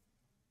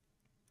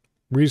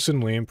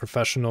 Recently,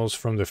 professionals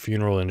from the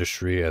funeral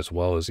industry, as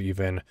well as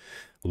even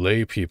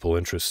lay people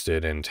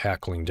interested in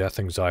tackling death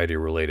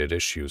anxiety-related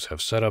issues, have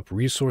set up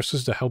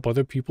resources to help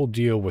other people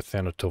deal with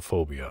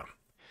thanatophobia.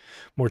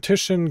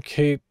 Mortician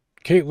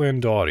Caitlin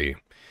Doughty,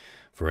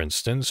 for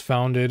instance,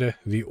 founded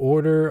the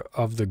Order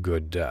of the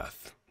Good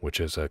Death, which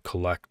is a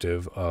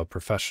collective of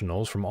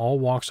professionals from all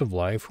walks of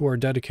life who are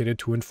dedicated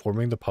to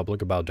informing the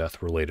public about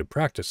death-related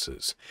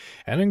practices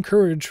and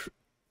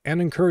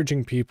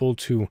encouraging people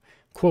to,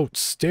 quote,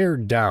 stare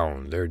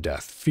down their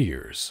death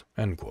fears,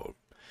 end quote.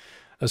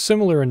 A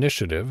similar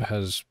initiative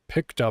has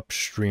picked up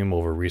steam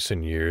over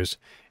recent years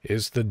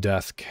is the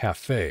Death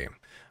Cafe,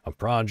 a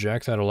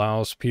project that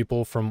allows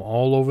people from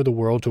all over the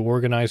world to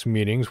organize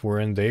meetings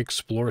wherein they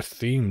explore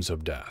themes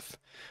of death.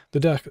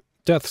 The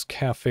Death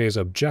Cafe's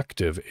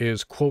objective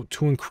is, quote,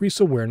 to increase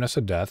awareness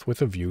of death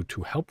with a view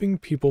to helping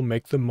people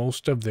make the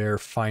most of their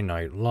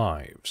finite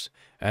lives,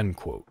 end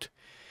quote.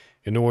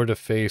 In order to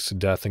face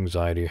death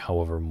anxiety,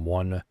 however,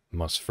 one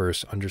must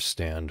first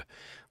understand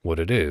what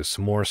it is,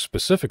 more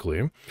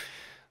specifically,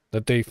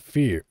 that they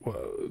fear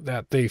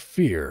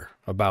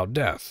about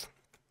death.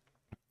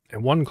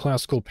 In one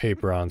classical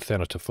paper on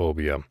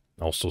thanatophobia,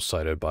 also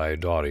cited by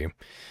Doughty,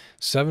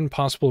 7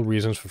 possible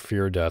reasons for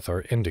fear of death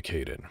are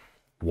indicated.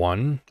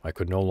 1, I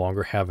could no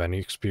longer have any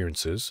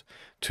experiences.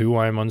 2,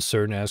 I am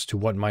uncertain as to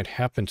what might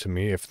happen to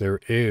me if there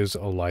is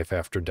a life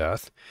after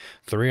death.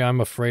 3,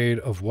 I'm afraid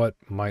of what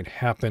might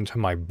happen to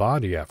my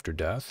body after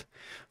death.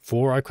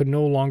 4, I could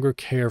no longer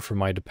care for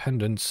my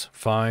dependents.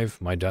 5,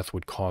 my death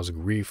would cause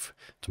grief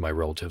to my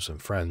relatives and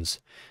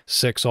friends.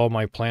 6, all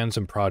my plans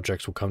and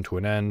projects will come to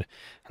an end.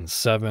 And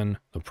 7,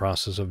 the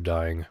process of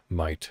dying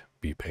might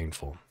be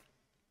painful.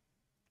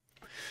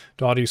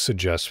 Doughty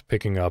suggests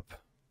picking up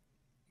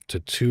to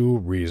 2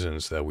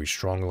 reasons that we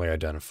strongly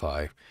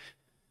identify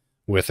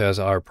with as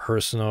our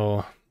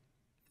personal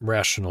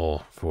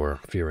rationale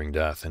for fearing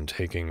death and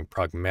taking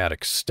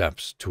pragmatic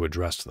steps to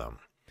address them.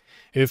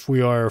 If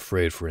we are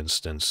afraid, for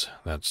instance,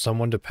 that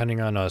someone depending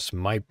on us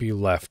might be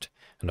left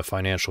in a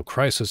financial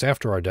crisis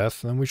after our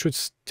death, then we should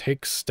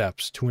take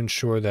steps to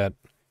ensure that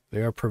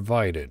they are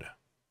provided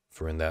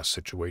for in that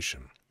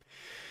situation.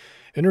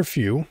 In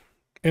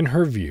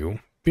her view,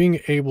 being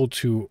able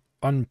to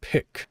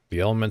unpick the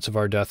elements of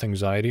our death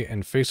anxiety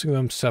and facing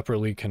them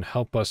separately can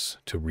help us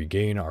to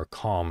regain our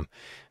calm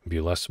and be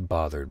less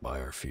bothered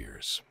by our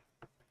fears.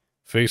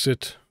 Face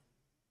it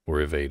or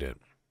evade it.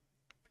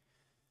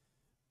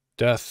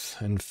 Death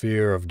and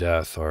fear of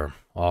death are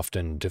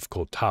often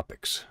difficult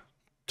topics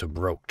to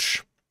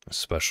broach,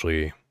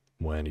 especially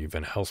when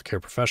even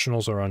healthcare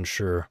professionals are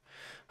unsure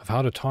of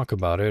how to talk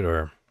about it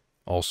or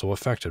also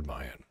affected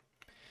by it.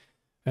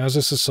 As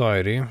a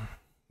society,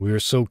 we are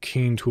so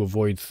keen to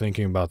avoid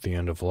thinking about the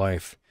end of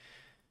life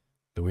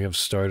that we have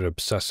started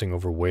obsessing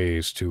over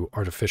ways to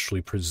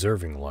artificially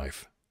preserving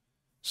life,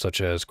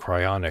 such as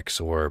cryonics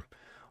or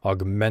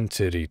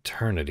augmented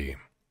eternity,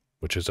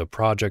 which is a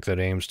project that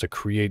aims to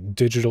create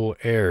digital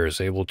heirs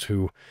able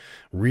to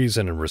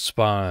reason and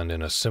respond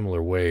in a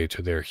similar way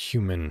to their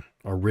human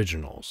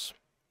originals.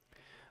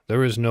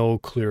 There is no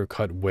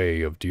clear-cut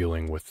way of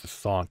dealing with the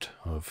thought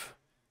of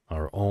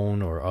our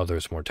own or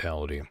others'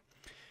 mortality.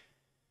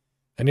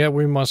 And yet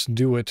we must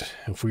do it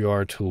if we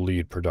are to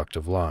lead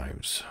productive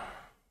lives.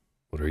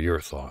 What are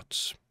your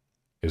thoughts?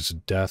 Is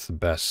death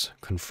best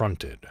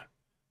confronted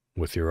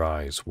with your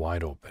eyes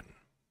wide open?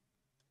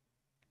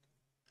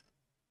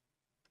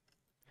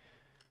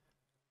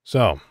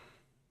 So,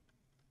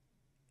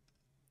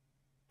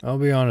 I'll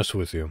be honest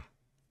with you.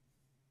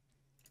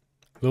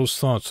 Those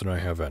thoughts that I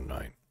have at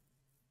night,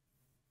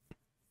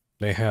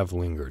 they have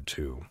lingered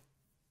too.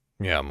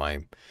 Yeah,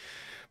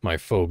 my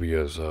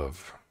phobias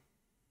of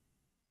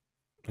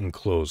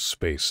enclosed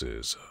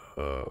spaces,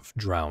 of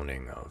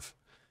drowning, of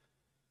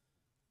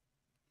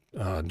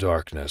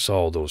darkness,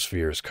 all those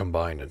fears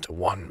combined into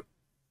one.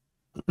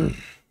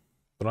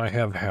 But I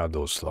have had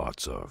those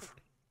thoughts of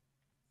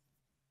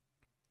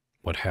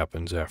what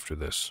happens after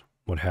this,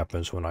 what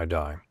happens when I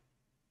die.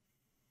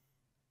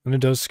 And it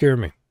does scare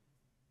me.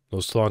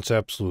 Those thoughts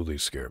absolutely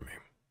scare me.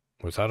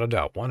 Without a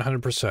doubt,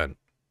 100%,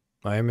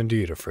 I am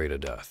indeed afraid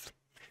of death.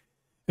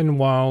 And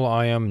while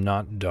I am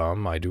not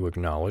dumb, I do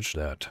acknowledge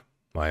that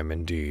I am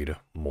indeed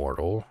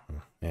mortal,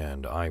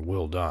 and I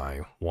will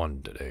die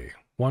one day.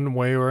 One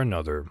way or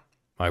another,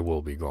 I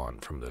will be gone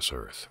from this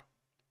earth.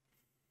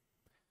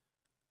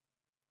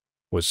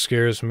 What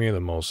scares me the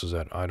most is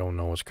that I don't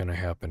know what's going to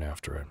happen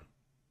after it.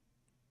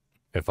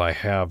 If I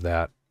have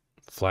that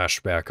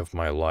flashback of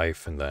my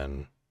life and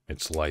then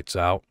it's lights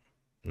out,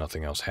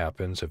 nothing else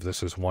happens, if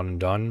this is one and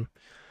done,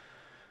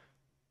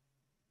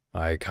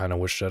 I kind of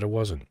wish that it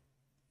wasn't.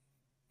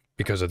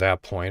 Because at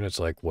that point, it's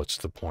like, what's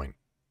the point?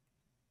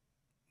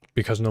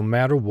 Because no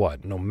matter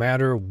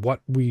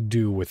what we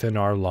do within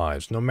our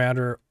lives, no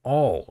matter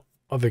all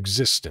of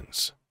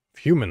existence,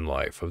 human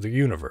life, of the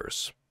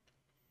universe,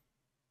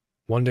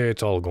 one day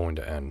it's all going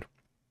to end.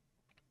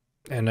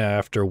 And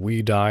after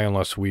we die,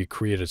 unless we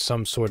created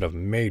some sort of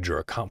major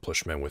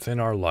accomplishment within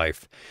our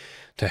life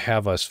to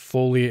have us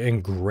fully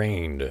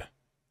ingrained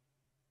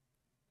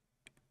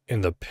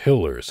in the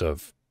pillars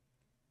of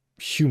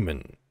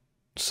human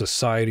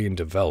society and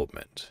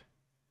development,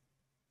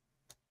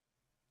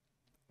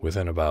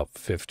 within about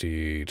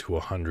 50 to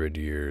 100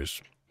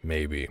 years,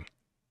 maybe,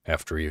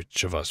 after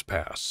each of us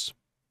pass,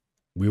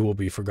 we will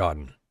be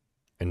forgotten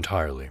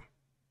entirely.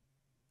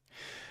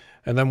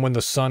 And then when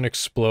the sun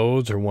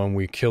explodes, or when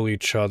we kill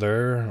each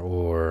other,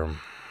 or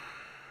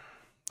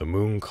the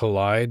moon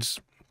collides,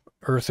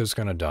 Earth is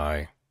going to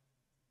die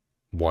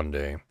one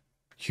day.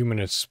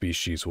 Human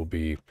species will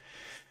be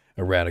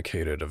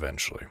eradicated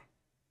eventually.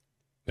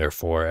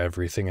 Therefore,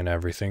 everything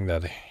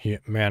that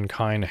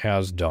mankind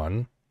has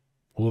done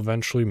will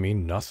eventually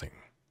mean nothing.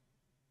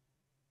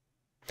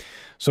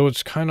 So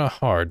it's kind of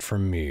hard for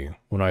me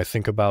when I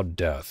think about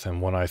death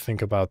and when I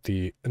think about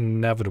the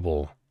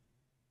inevitable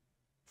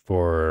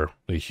for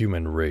the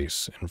human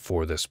race and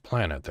for this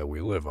planet that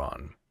we live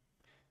on.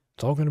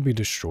 It's all going to be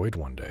destroyed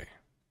one day.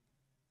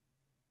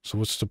 So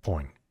what's the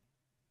point?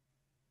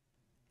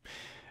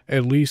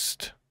 At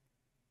least,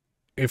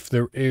 if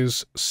there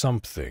is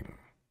something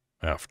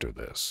after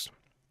this,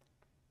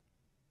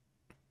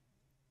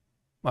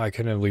 I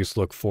can at least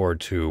look forward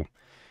to,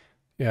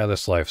 yeah,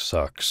 this life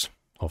sucks.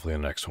 Hopefully the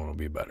next one will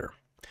be better.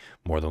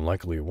 More than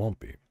likely it won't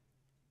be.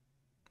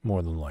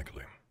 More than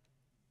likely.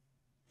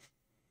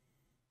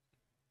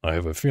 I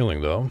have a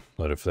feeling, though,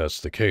 that if that's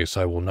the case,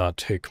 I will not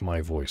take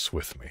my voice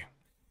with me.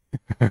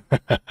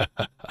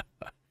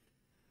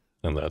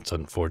 And that's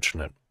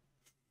unfortunate.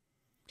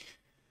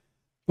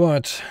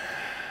 But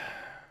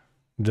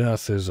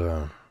death is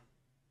I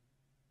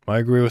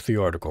agree with the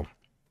article.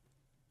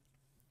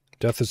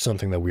 Death is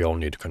something that we all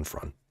need to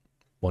confront,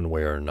 one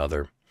way or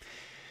another.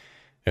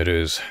 It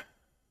is,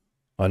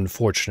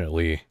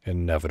 unfortunately,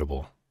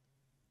 inevitable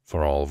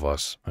for all of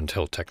us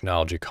until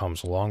technology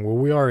comes along where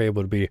we are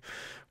able to be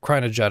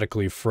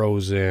cryogenically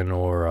frozen,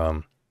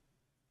 or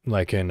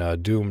like in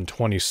Doom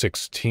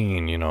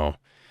 2016,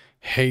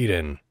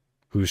 Hayden,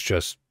 it's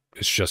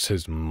just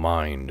his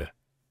mind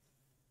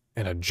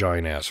and a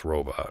giant-ass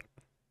robot.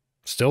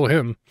 Still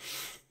him.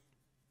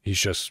 He's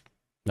just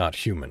not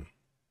human.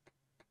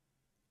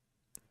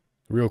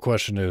 The real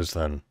question is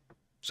then,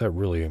 is that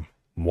really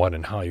what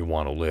and how you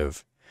want to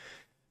live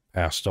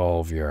past all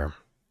of your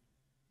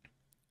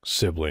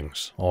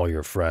siblings, all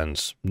your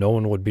friends? No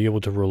one would be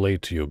able to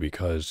relate to you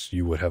because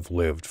you would have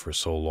lived for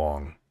so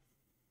long.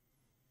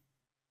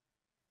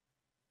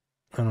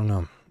 I don't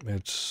know.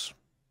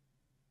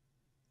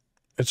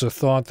 it's a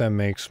thought that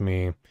makes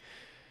me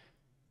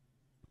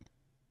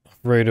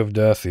afraid of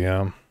death,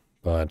 yeah,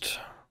 but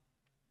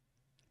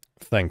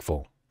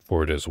thankful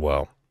for it as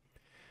well.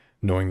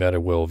 Knowing that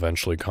it will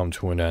eventually come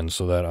to an end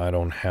so that I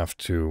don't have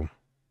to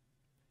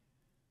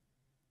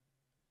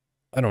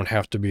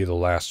be the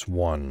last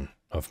one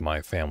of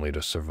my family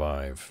to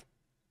survive,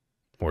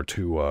 or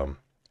to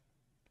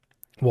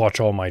watch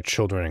all my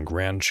children and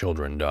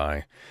grandchildren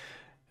die,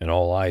 and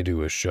all I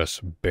do is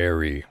just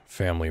bury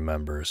family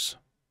members,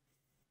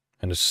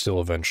 and to still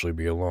eventually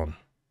be alone.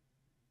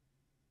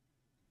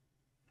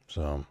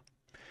 So,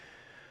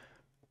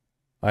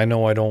 I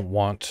know I don't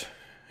want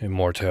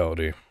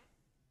immortality,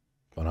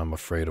 but I'm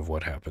afraid of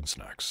what happens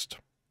next,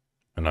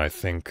 and I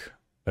think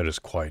that is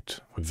quite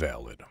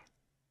valid.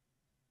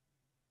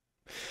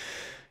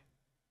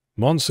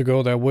 Months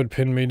ago, that would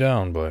pin me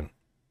down, but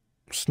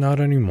it's not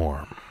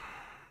anymore.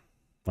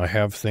 I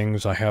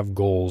have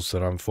goals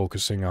that I'm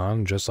focusing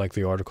on, just like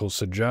the article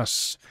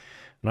suggests,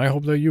 and I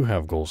hope that you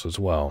have goals as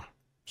well,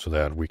 so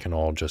that we can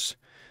all just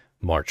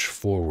march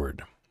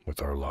forward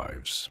with our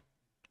lives.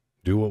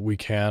 Do what we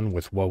can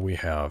with what we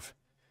have,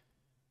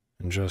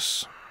 and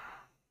just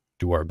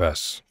do our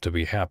best to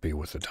be happy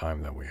with the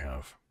time that we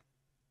have.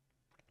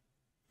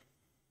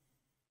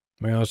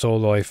 I mean, that's all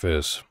life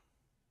is.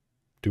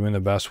 Doing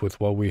the best with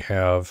what we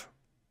have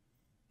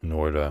in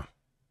order to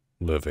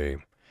live a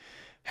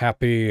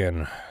happy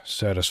and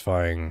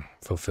satisfying,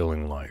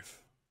 fulfilling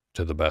life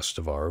to the best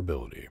of our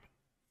ability.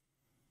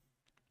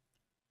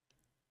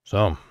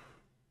 So,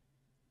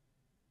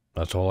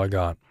 that's all I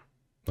got.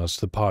 That's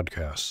the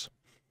podcast.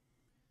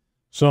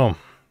 So,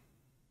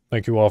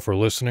 thank you all for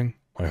listening.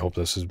 I hope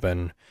this has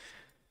been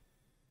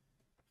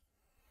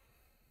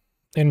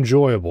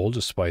enjoyable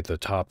despite the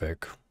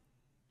topic.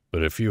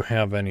 But if you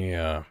have any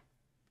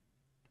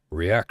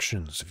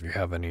reactions, if you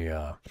have any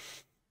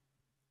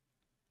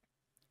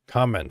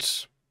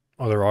comments,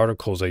 other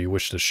articles that you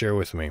wish to share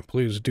with me,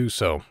 please do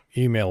so.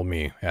 Email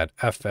me at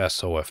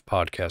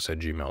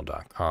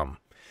fsofpodcast@gmail.com.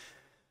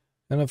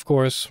 And of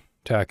course,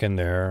 tack in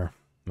there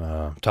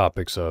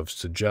topics of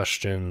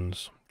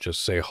suggestions,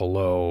 just say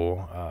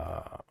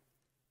hello,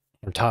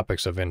 or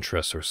topics of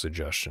interest or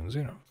suggestions,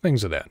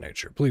 things of that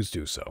nature. Please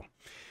do so.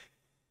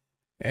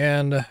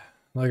 And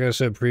like I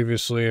said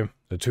previously,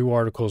 the 2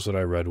 articles that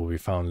I read will be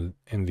found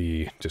in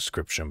the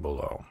description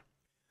below.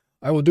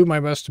 I will do my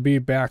best to be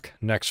back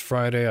next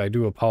Friday. I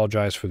do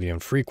apologize for the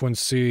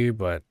infrequency,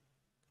 but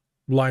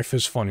life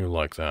is funny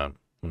like that.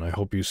 And I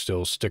hope you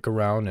still stick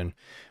around and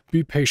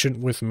be patient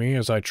with me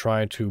as I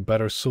try to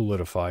better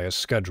solidify a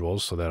schedule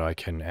so that I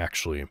can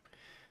actually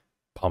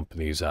pump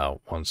these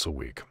out once a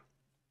week.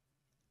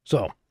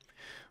 So,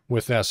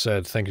 with that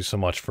said, thank you so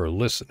much for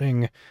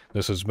listening.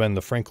 This has been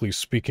the Frankly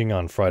Speaking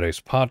on Fridays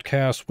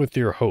podcast with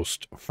your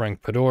host,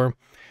 Frank Pador,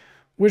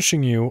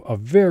 wishing you a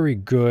very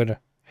good,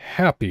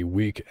 happy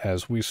week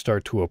as we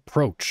start to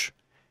approach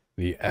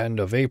the end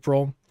of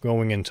April,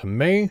 going into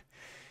May.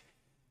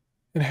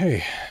 And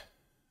hey,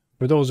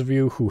 for those of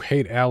you who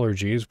hate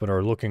allergies but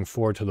are looking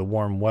forward to the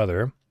warm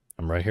weather,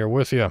 I'm right here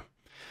with you.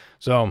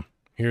 So,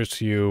 here's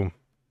to you,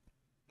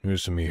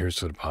 here's to me, here's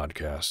to the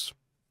podcast.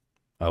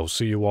 I will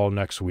see you all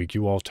next week.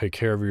 You all take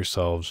care of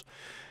yourselves.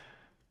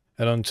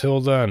 And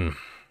until then,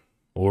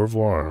 au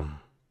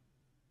revoir.